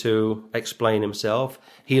him to explain himself.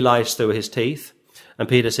 He lies through his teeth. And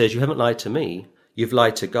Peter says, you haven't lied to me, you've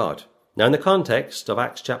lied to God. Now, in the context of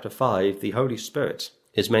Acts chapter 5, the Holy Spirit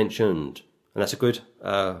is mentioned. And that's a good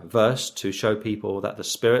verse to show people that the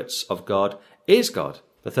Spirit of God is God,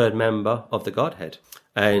 the third member of the Godhead.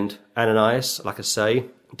 And Ananias, like I say,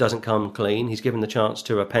 doesn't come clean. He's given the chance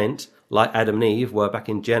to repent, like Adam and Eve were back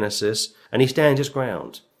in Genesis, and he stands his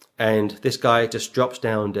ground. And this guy just drops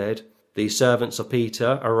down dead. The servants of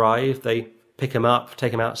Peter arrive, they pick him up,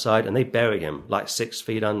 take him outside, and they bury him like 6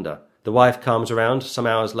 feet under. The wife comes around some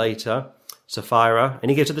hours later, Sapphira,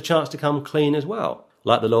 and he gives her the chance to come clean as well,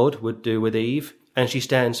 like the Lord would do with Eve. And she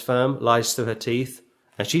stands firm, lies through her teeth,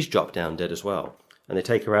 and she's dropped down dead as well. And they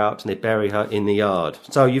take her out and they bury her in the yard.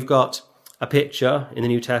 So you've got a picture in the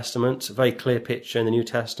New Testament, a very clear picture in the New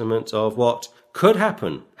Testament of what could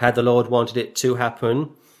happen had the Lord wanted it to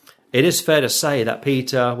happen. It is fair to say that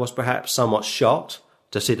Peter was perhaps somewhat shocked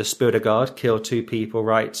to see the Spirit of God kill 2 people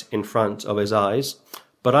right in front of his eyes.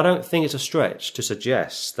 But I don't think it's a stretch to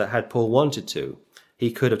suggest that had Paul wanted to,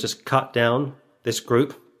 he could have just cut down this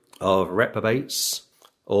group of reprobates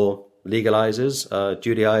or legalizers,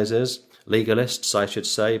 Judaizers, legalists, I should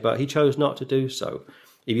say, but he chose not to do so.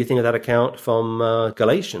 If you think of that account from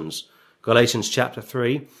Galatians chapter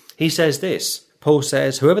 3, he says this. Paul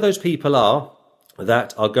says, whoever those people are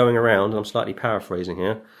that are going around, I'm slightly paraphrasing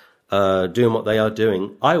here, doing what they are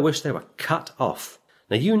doing, I wish they were cut off.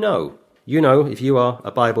 Now you know, if you are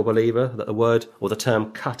a Bible believer, that the word or the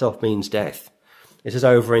term cut off means death. It says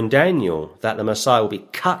over in Daniel that the Messiah will be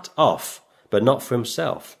cut off, but not for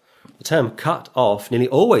himself. The term cut off nearly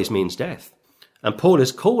always means death. And Paul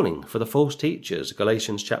is calling for the false teachers,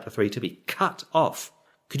 Galatians chapter 3, to be cut off.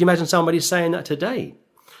 Could you imagine somebody saying that today?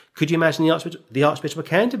 Could you imagine the Archbishop of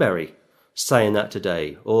Canterbury saying that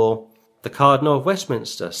today? Or the Cardinal of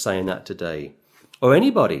Westminster saying that today? Or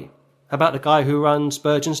anybody? How about the guy who runs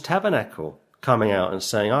Spurgeon's Tabernacle coming out and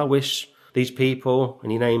saying, I wish these people,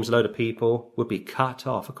 and he names a load of people, would be cut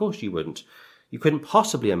off? Of course you wouldn't. You couldn't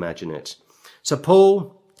possibly imagine it. So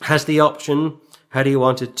Paul has the option, had he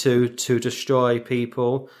wanted to destroy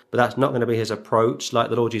people, but that's not going to be his approach, like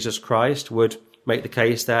the Lord Jesus Christ would make the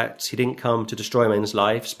case that he didn't come to destroy men's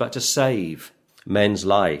lives, but to save men's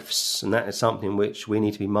lives. And that is something which we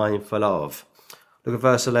need to be mindful of. Look at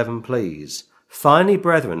verse 11, please. Finally,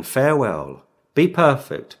 brethren, farewell. Be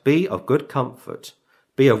perfect, be of good comfort,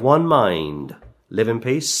 be of one mind, live in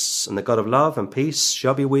peace, and the God of love and peace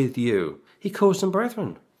shall be with you. He calls them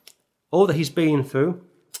brethren. All that he's been through,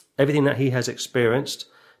 everything that he has experienced,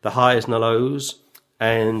 the highs and the lows,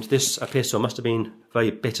 and this epistle must have been very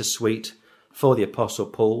bittersweet for the Apostle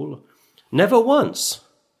Paul. Never once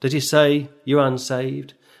did he say, you're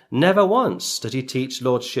unsaved. Never once did he teach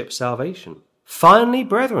lordship salvation. Finally,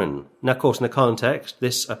 brethren. Now, of course, in the context,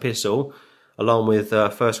 this epistle, along with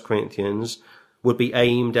 1 Corinthians, would be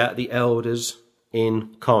aimed at the elders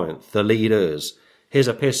in Corinth, the leaders. His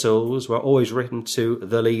epistles were always written to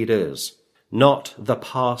the leaders, not the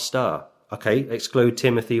pastor. Okay, exclude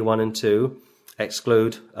Timothy 1 and 2,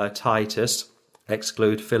 exclude Titus,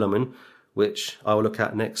 exclude Philemon, which I will look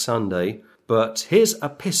at next Sunday. But his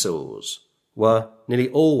epistles were nearly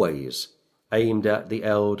always aimed at the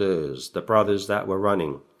elders, the brothers that were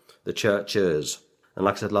running the churches, and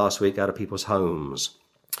like I said last week, out of people's homes.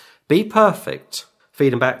 Be perfect.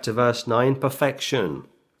 Feeding back to verse 9, perfection.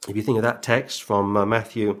 If you think of that text from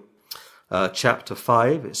Matthew chapter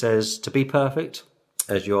 5, it says, to be perfect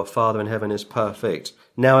as your Father in heaven is perfect.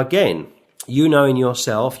 Now again, you know in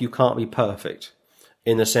yourself you can't be perfect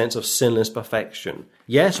in the sense of sinless perfection.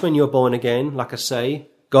 Yes, when you're born again, like I say,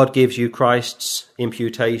 God gives you Christ's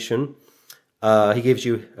imputation. He gives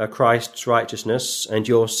you Christ's righteousness, and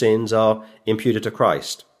your sins are imputed to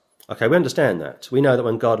Christ. Okay, we understand that. We know that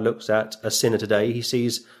when God looks at a sinner today, he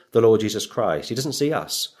sees the Lord Jesus Christ. He doesn't see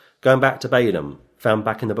us. Going back to Balaam, found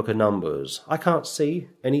back in the book of Numbers. I can't see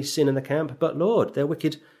any sin in the camp, but Lord, they're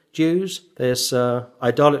wicked Jews. There's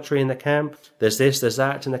idolatry in the camp. There's this, there's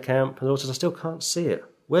that in the camp. And the Lord says, I still can't see it.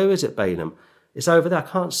 Where is it, Balaam? It's over there. I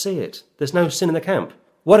can't see it. There's no sin in the camp.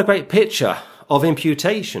 What a great picture of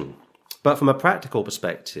imputation. But from a practical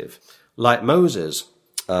perspective, like Moses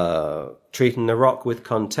treating the rock with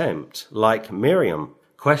contempt, like Miriam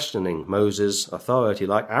questioning Moses' authority,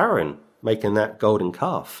 like Aaron making that golden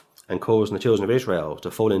calf and causing the children of Israel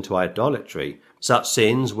to fall into idolatry. Such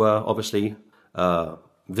sins were obviously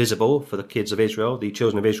visible for the kids of Israel, the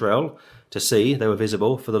children of Israel, to see. They were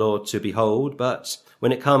visible for the Lord to behold. But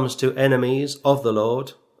when it comes to enemies of the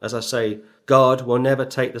Lord, as I say, God will never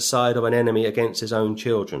take the side of an enemy against his own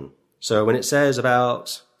children. So when it says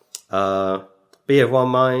about be of one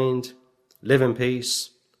mind, live in peace,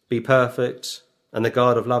 be perfect, and the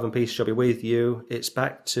God of love and peace shall be with you. It's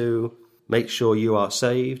back to make sure you are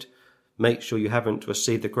saved, make sure you haven't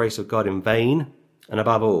received the grace of God in vain, and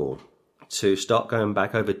above all, to stop going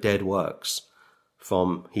back over dead works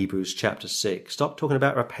from Hebrews chapter 6. Stop talking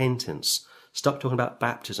about repentance. Stop talking about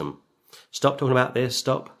baptism. Stop talking about this.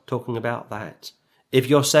 Stop talking about that. If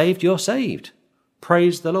you're saved, you're saved.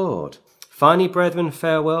 Praise the Lord. Finally, brethren,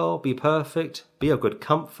 farewell. Be perfect. Be of good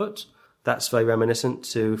comfort. That's very reminiscent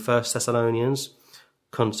to 1 Thessalonians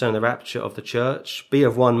concerning the rapture of the church. Be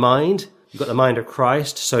of one mind. You've got the mind of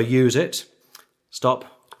Christ, so use it. Stop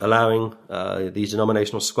allowing these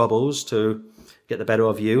denominational squabbles to get the better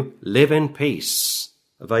of you. Live in peace.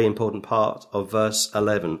 A very important part of verse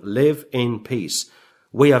 11. Live in peace.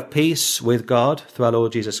 We have peace with God through our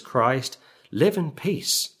Lord Jesus Christ. Live in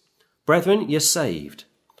peace. Brethren, you're saved.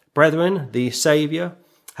 Brethren, the Saviour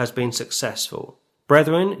has been successful.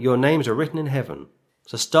 Brethren, your names are written in heaven.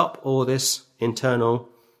 So stop all this internal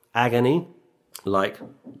agony like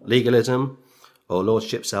legalism or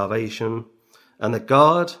lordship salvation. And the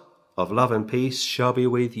God of love and peace shall be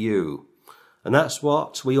with you. And that's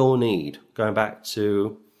what we all need, going back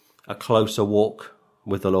to a closer walk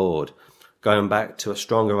with the Lord, going back to a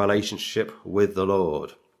stronger relationship with the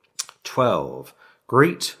Lord. 12.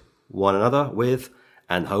 Greet one another with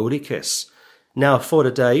an holy kiss. Now, for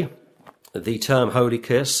today, the term holy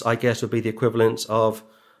kiss, I guess, would be the equivalent of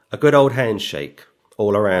a good old handshake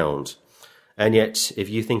all around. And yet, if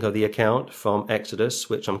you think of the account from Exodus,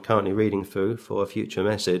 which I'm currently reading through for a future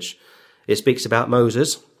message, it speaks about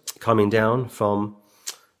Moses coming down from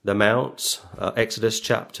the mount, Exodus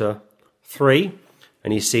chapter 3,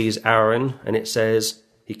 and he sees Aaron, and it says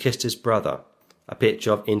he kissed his brother. A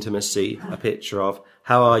picture of intimacy, a picture of,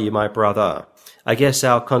 how are you, my brother? I guess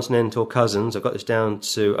our continental cousins have got this down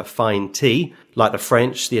to a fine T, like the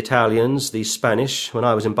French, the Italians, the Spanish. When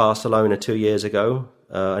I was in Barcelona 2 years ago,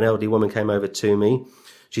 an elderly woman came over to me.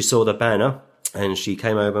 She saw the banner, and she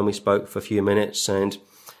came over and we spoke for a few minutes, and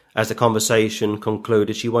as the conversation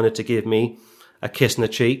concluded, she wanted to give me a kiss on the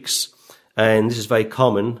cheeks. And this is very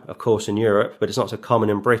common, of course, in Europe, but it's not so common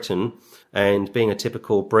in Britain. And being a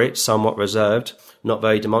typical Brit, somewhat reserved, not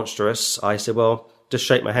very demonstrous, I said, well, just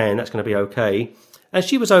shake my hand, that's going to be okay. And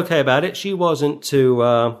she was okay about it. She wasn't too,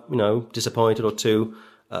 disappointed or too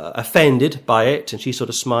offended by it. And she sort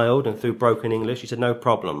of smiled, and through broken English, she said, no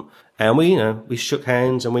problem. And we shook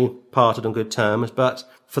hands and we parted on good terms. But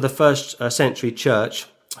for the first century church,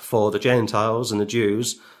 for the Gentiles and the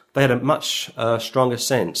Jews, they had a much stronger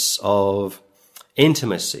sense of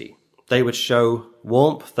intimacy. They would show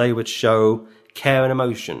warmth, they would show care and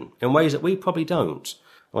emotion in ways that we probably don't.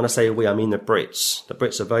 When I say we, I mean the Brits. The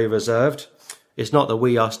Brits are very reserved. It's not that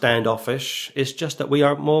we are standoffish, it's just that we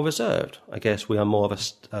are more reserved. I guess we are more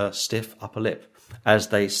of a stiff upper lip, as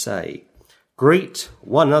they say. Greet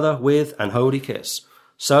one another with an holy kiss.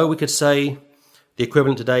 So we could say the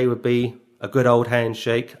equivalent today would be a good old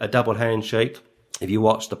handshake, a double handshake. If you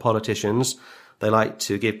watch the politicians, they like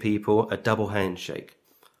to give people a double handshake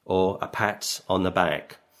or a pat on the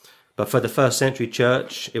back. But for the first century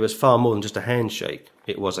church, it was far more than just a handshake.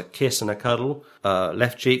 It was a kiss and a cuddle,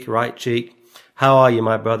 left cheek, right cheek. How are you,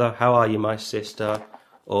 my brother? How are you, my sister?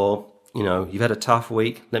 Or, you've had a tough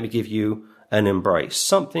week. Let me give you an embrace.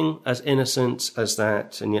 Something as innocent as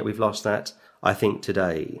that, and yet we've lost that, I think,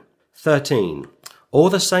 today. 13. All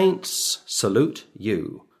the saints salute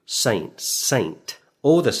you. Saint.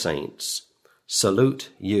 All the saints salute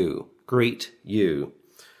you, greet you.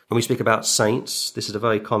 When we speak about saints, this is a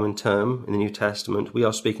very common term in the New Testament. We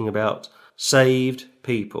are speaking about saved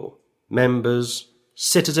people, members,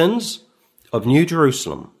 citizens of New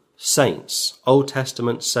Jerusalem, saints, Old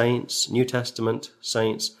Testament saints, New Testament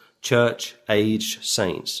saints, church-age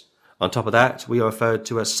saints. On top of that, we are referred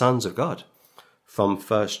to as sons of God from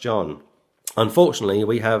 1 John. Unfortunately,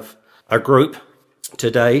 we have a group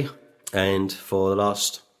today and for the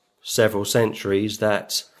last several centuries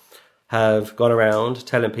that have gone around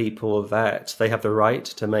telling people that they have the right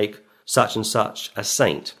to make such and such a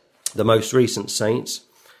saint. The most recent saints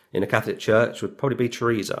in the Catholic Church would probably be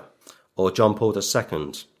Teresa or John Paul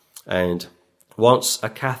II. And once a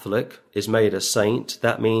Catholic is made a saint,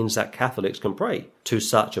 that means that Catholics can pray to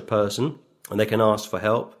such a person and they can ask for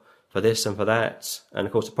help for this and for that. And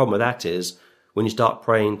of course, the problem with that is when you start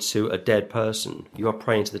praying to a dead person, you are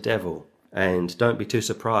praying to the devil. And don't be too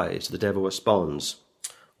surprised if the devil responds.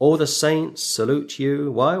 All the saints salute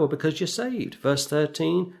you. Why? Well, because you're saved. Verse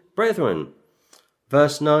 13, brethren.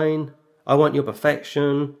 Verse 9, I want your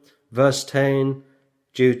perfection. Verse 10,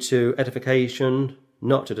 due to edification,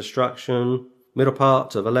 not to destruction. Middle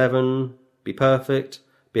part of 11, be perfect.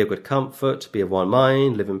 Be of good comfort, be of one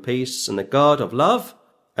mind, live in peace, and the God of love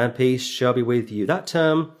and peace shall be with you. That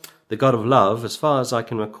term, the God of love, as far as I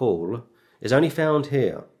can recall, is only found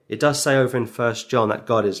here. It does say over in 1 John that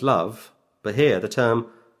God is love, but here the term,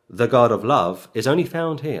 the God of love, is only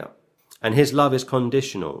found here. And his love is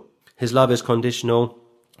conditional. His love is conditional,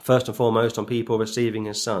 first and foremost, on people receiving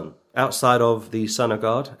his Son. Outside of the Son of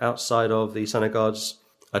God, outside of the Son of God's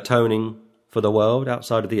atoning for the world,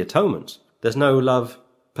 outside of the atonement, there's no love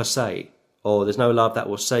per se, or there's no love that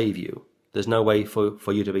will save you. There's no way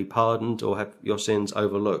for you to be pardoned or have your sins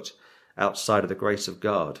overlooked outside of the grace of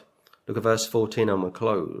God. Look at verse 14 and we'll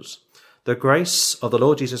close. The grace of the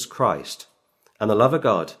Lord Jesus Christ and the love of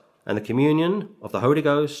God and the communion of the Holy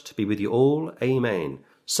Ghost be with you all. Amen.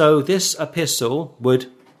 So this epistle would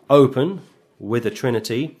open with the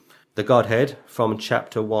Trinity, the Godhead, from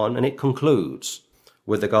chapter 1, and it concludes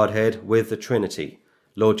with the Godhead, with the Trinity.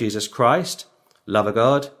 Lord Jesus Christ, love of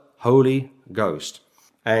God, Holy Ghost.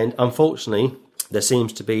 And unfortunately, there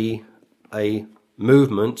seems to be a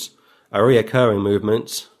movement, a reoccurring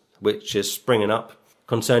movement, which is springing up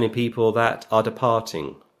concerning people that are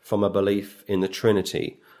departing from a belief in the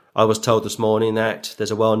Trinity. I was told this morning that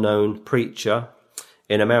there's a well-known preacher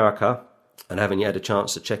in America, and I haven't yet had a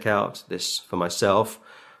chance to check out this for myself,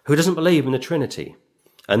 who doesn't believe in the Trinity.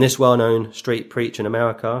 And this well-known street preacher in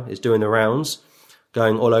America is doing the rounds,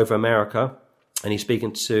 going all over America, and he's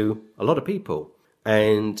speaking to a lot of people.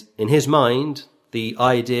 And in his mind, the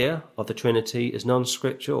idea of the Trinity is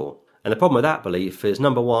non-scriptural. And the problem with that belief is,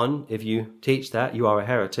 number one, if you teach that, you are a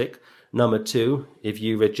heretic. Number two, if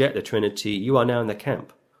you reject the Trinity, you are now in the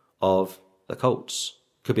camp of the cults.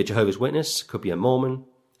 Could be a Jehovah's Witness, could be a Mormon,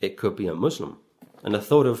 it could be a Muslim. And the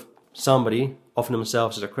thought of somebody offering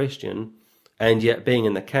themselves as a Christian and yet being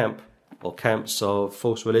in the camp or camps of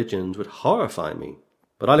false religions would horrify me.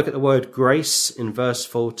 But I look at the word grace in verse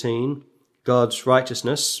 14, God's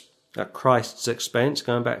righteousness at Christ's expense,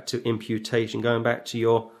 going back to imputation, going back to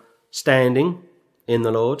your standing in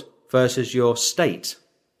the Lord versus your state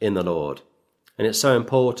in the Lord. And it's so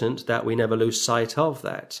important that we never lose sight of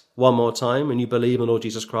that. One more time, when you believe in the Lord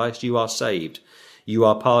Jesus Christ, you are saved. You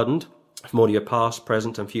are pardoned from all your past,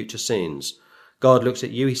 present and future sins. God looks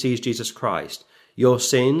at you, he sees Jesus Christ. Your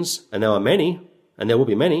sins, and there are many, and there will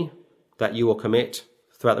be many, that you will commit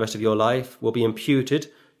throughout the rest of your life, will be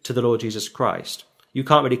imputed to the Lord Jesus Christ. You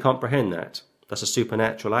can't really comprehend that. That's a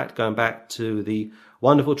supernatural act, going back to the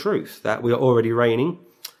wonderful truth that we are already reigning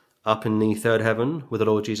up in the third heaven with the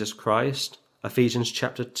Lord Jesus Christ. Ephesians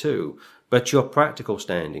chapter 2. But your practical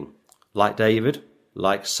standing, like David,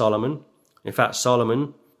 like Solomon. In fact,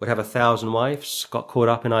 Solomon would have 1,000 wives, got caught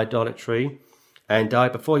up in idolatry, and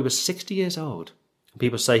died before he was 60 years old.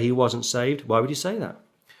 People say he wasn't saved. Why would you say that?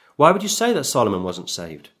 Why would you say that Solomon wasn't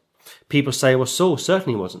saved? People say, well, Saul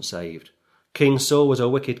certainly wasn't saved. King Saul was a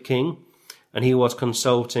wicked king, and he was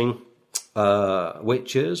consulting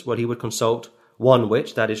witches. Well, he would consult one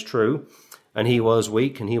witch, that is true, and he was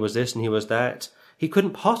weak, and he was this, and he was that. He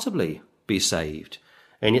couldn't possibly be saved.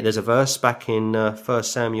 And yet there's a verse back in 1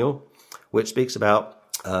 Samuel, which speaks about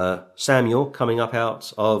Samuel coming up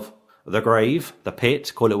out of the grave, the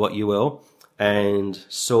pit, call it what you will, and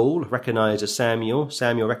Saul recognizes Samuel,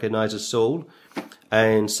 Samuel recognizes Saul,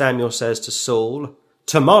 and Samuel says to Saul,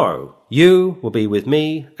 tomorrow you will be with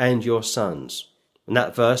me and your sons. And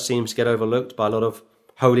that verse seems to get overlooked by a lot of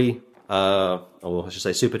holy, or I should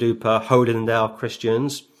say super duper, holier than thou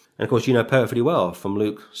Christians. And of course you know perfectly well from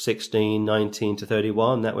Luke 16:19 to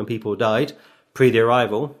 31 that when people died pre the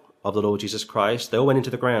arrival of the Lord Jesus Christ, they all went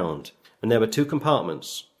into the ground. And there were two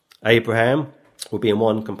compartments. Abraham would be in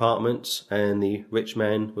one compartment and the rich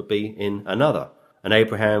man would be in another. And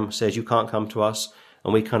Abraham says, you can't come to us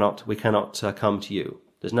and we cannot come to you.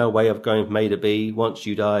 There's no way of going from A to B. Once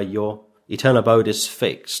you die, your eternal abode is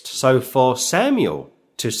fixed. So for Samuel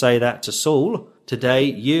to say that to Saul, today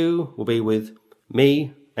you will be with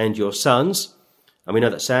me and your sons, and we know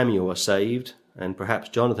that Samuel was saved and perhaps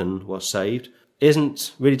Jonathan was saved,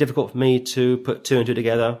 isn't really difficult for me to put two and two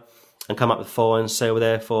together and come up with four and say, well,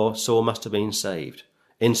 therefore, Saul must have been saved.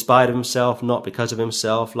 In spite of himself, not because of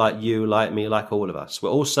himself, like you, like me, like all of us. We're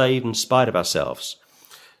all saved in spite of ourselves,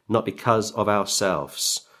 not because of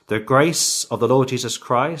ourselves. The grace of the Lord Jesus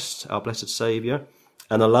Christ, our blessed Saviour,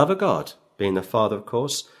 and the love of God, being the Father, of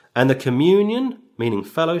course, and the communion, meaning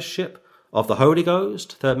fellowship, of the Holy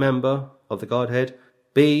Ghost, third member of the Godhead,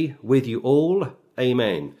 be with you all.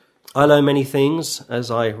 Amen. I learn many things as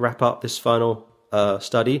I wrap up this final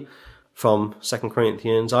study from 2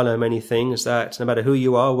 Corinthians. I learn many things that no matter who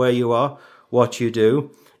you are, where you are, what you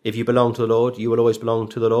do, if you belong to the Lord, you will always belong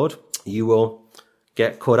to the Lord. You will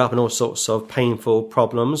get caught up in all sorts of painful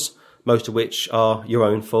problems, most of which are your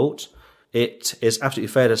own fault. It is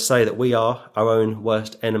absolutely fair to say that we are our own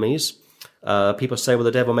worst enemies. People say, well,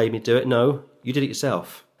 the devil made me do it. No, you did it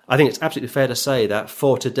yourself. I think it's absolutely fair to say that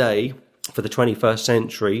for today, for the 21st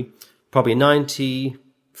century, probably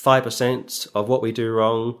 95% of what we do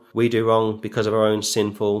wrong because of our own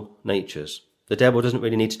sinful natures. The devil doesn't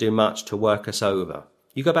really need to do much to work us over.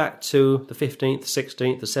 You go back to the 15th,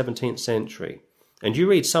 16th, the 17th century, and you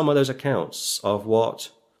read some of those accounts of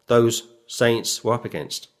what those saints were up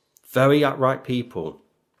against. Very upright people,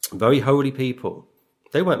 very holy people.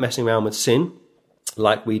 They weren't messing around with sin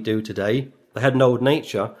like we do today. They had an old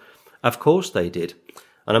nature. Of course they did.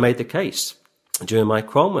 And I made the case during my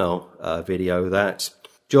Cromwell video that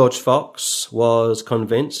George Fox was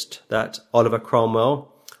convinced that Oliver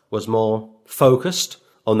Cromwell was more focused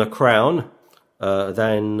on the crown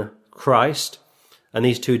than Christ. And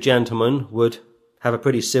these two gentlemen would have a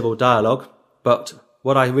pretty civil dialogue. But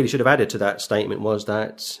what I really should have added to that statement was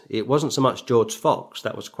that it wasn't so much George Fox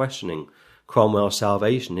that was questioning Cromwell's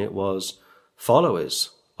salvation. It was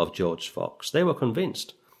followers of George Fox. They were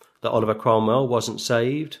convinced that Oliver Cromwell wasn't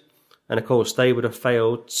saved. And of course, they would have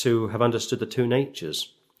failed to have understood the two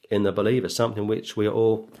natures in the believer, something which we are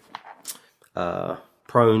all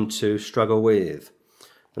prone to struggle with.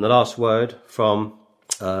 And the last word from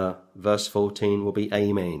verse 14 will be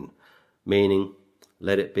amen, meaning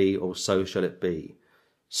let it be, or so shall it be.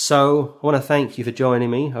 So I want to thank you for joining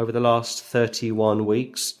me over the last 31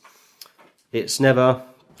 weeks. It's never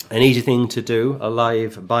an easy thing to do, a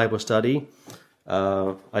live Bible study.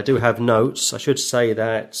 I do have notes. I should say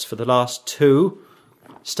that for the last 2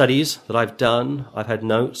 studies that I've done, I've had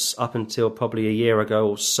notes up until probably a year ago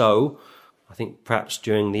or so. I think perhaps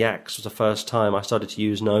during the Acts was the first time I started to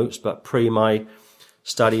use notes, but pre my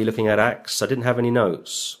study looking at Acts, I didn't have any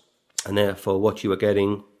notes. And therefore what you were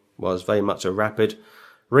getting was very much a rapid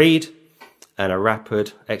read and a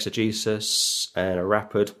rapid exegesis and a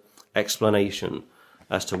rapid explanation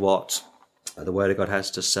as to what the Word of God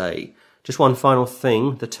has to say. Just one final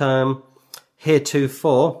thing, the term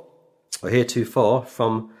heretofore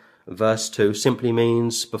from verse 2 simply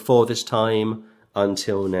means before this time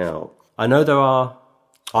until now. I know there are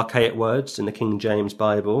archaic words in the King James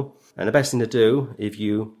Bible, and the best thing to do if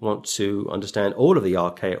you want to understand all of the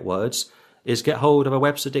archaic words is get hold of a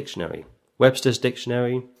Webster dictionary. Webster's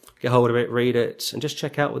dictionary, get hold of it, read it, and just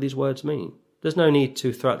check out what these words mean. There's no need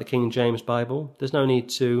to throw out the King James Bible. There's no need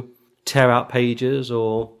to tear out pages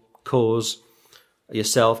or cause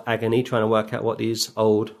yourself agony trying to work out what these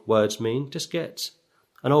old words mean. Just get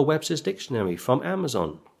an old Webster's dictionary from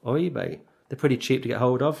Amazon or eBay. They're pretty cheap to get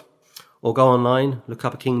hold of. Or go online, look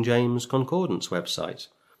up a King James Concordance website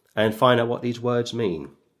and find out what these words mean.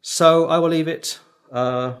 So I will leave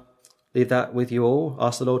that with you all.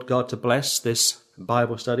 Ask the Lord God to bless this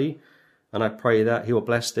Bible study, and I pray that he will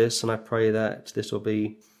bless this, and I pray that this will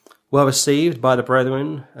be well received by the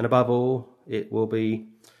brethren, and above all, it will be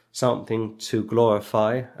something to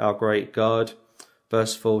glorify our great God.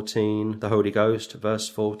 Verse 14, the Holy Ghost, verse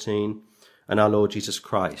 14, and our Lord Jesus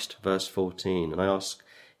Christ, verse 14. And I ask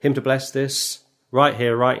him to bless this right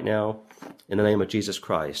here, right now, in the name of Jesus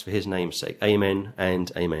Christ, for his name's sake. Amen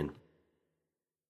and amen.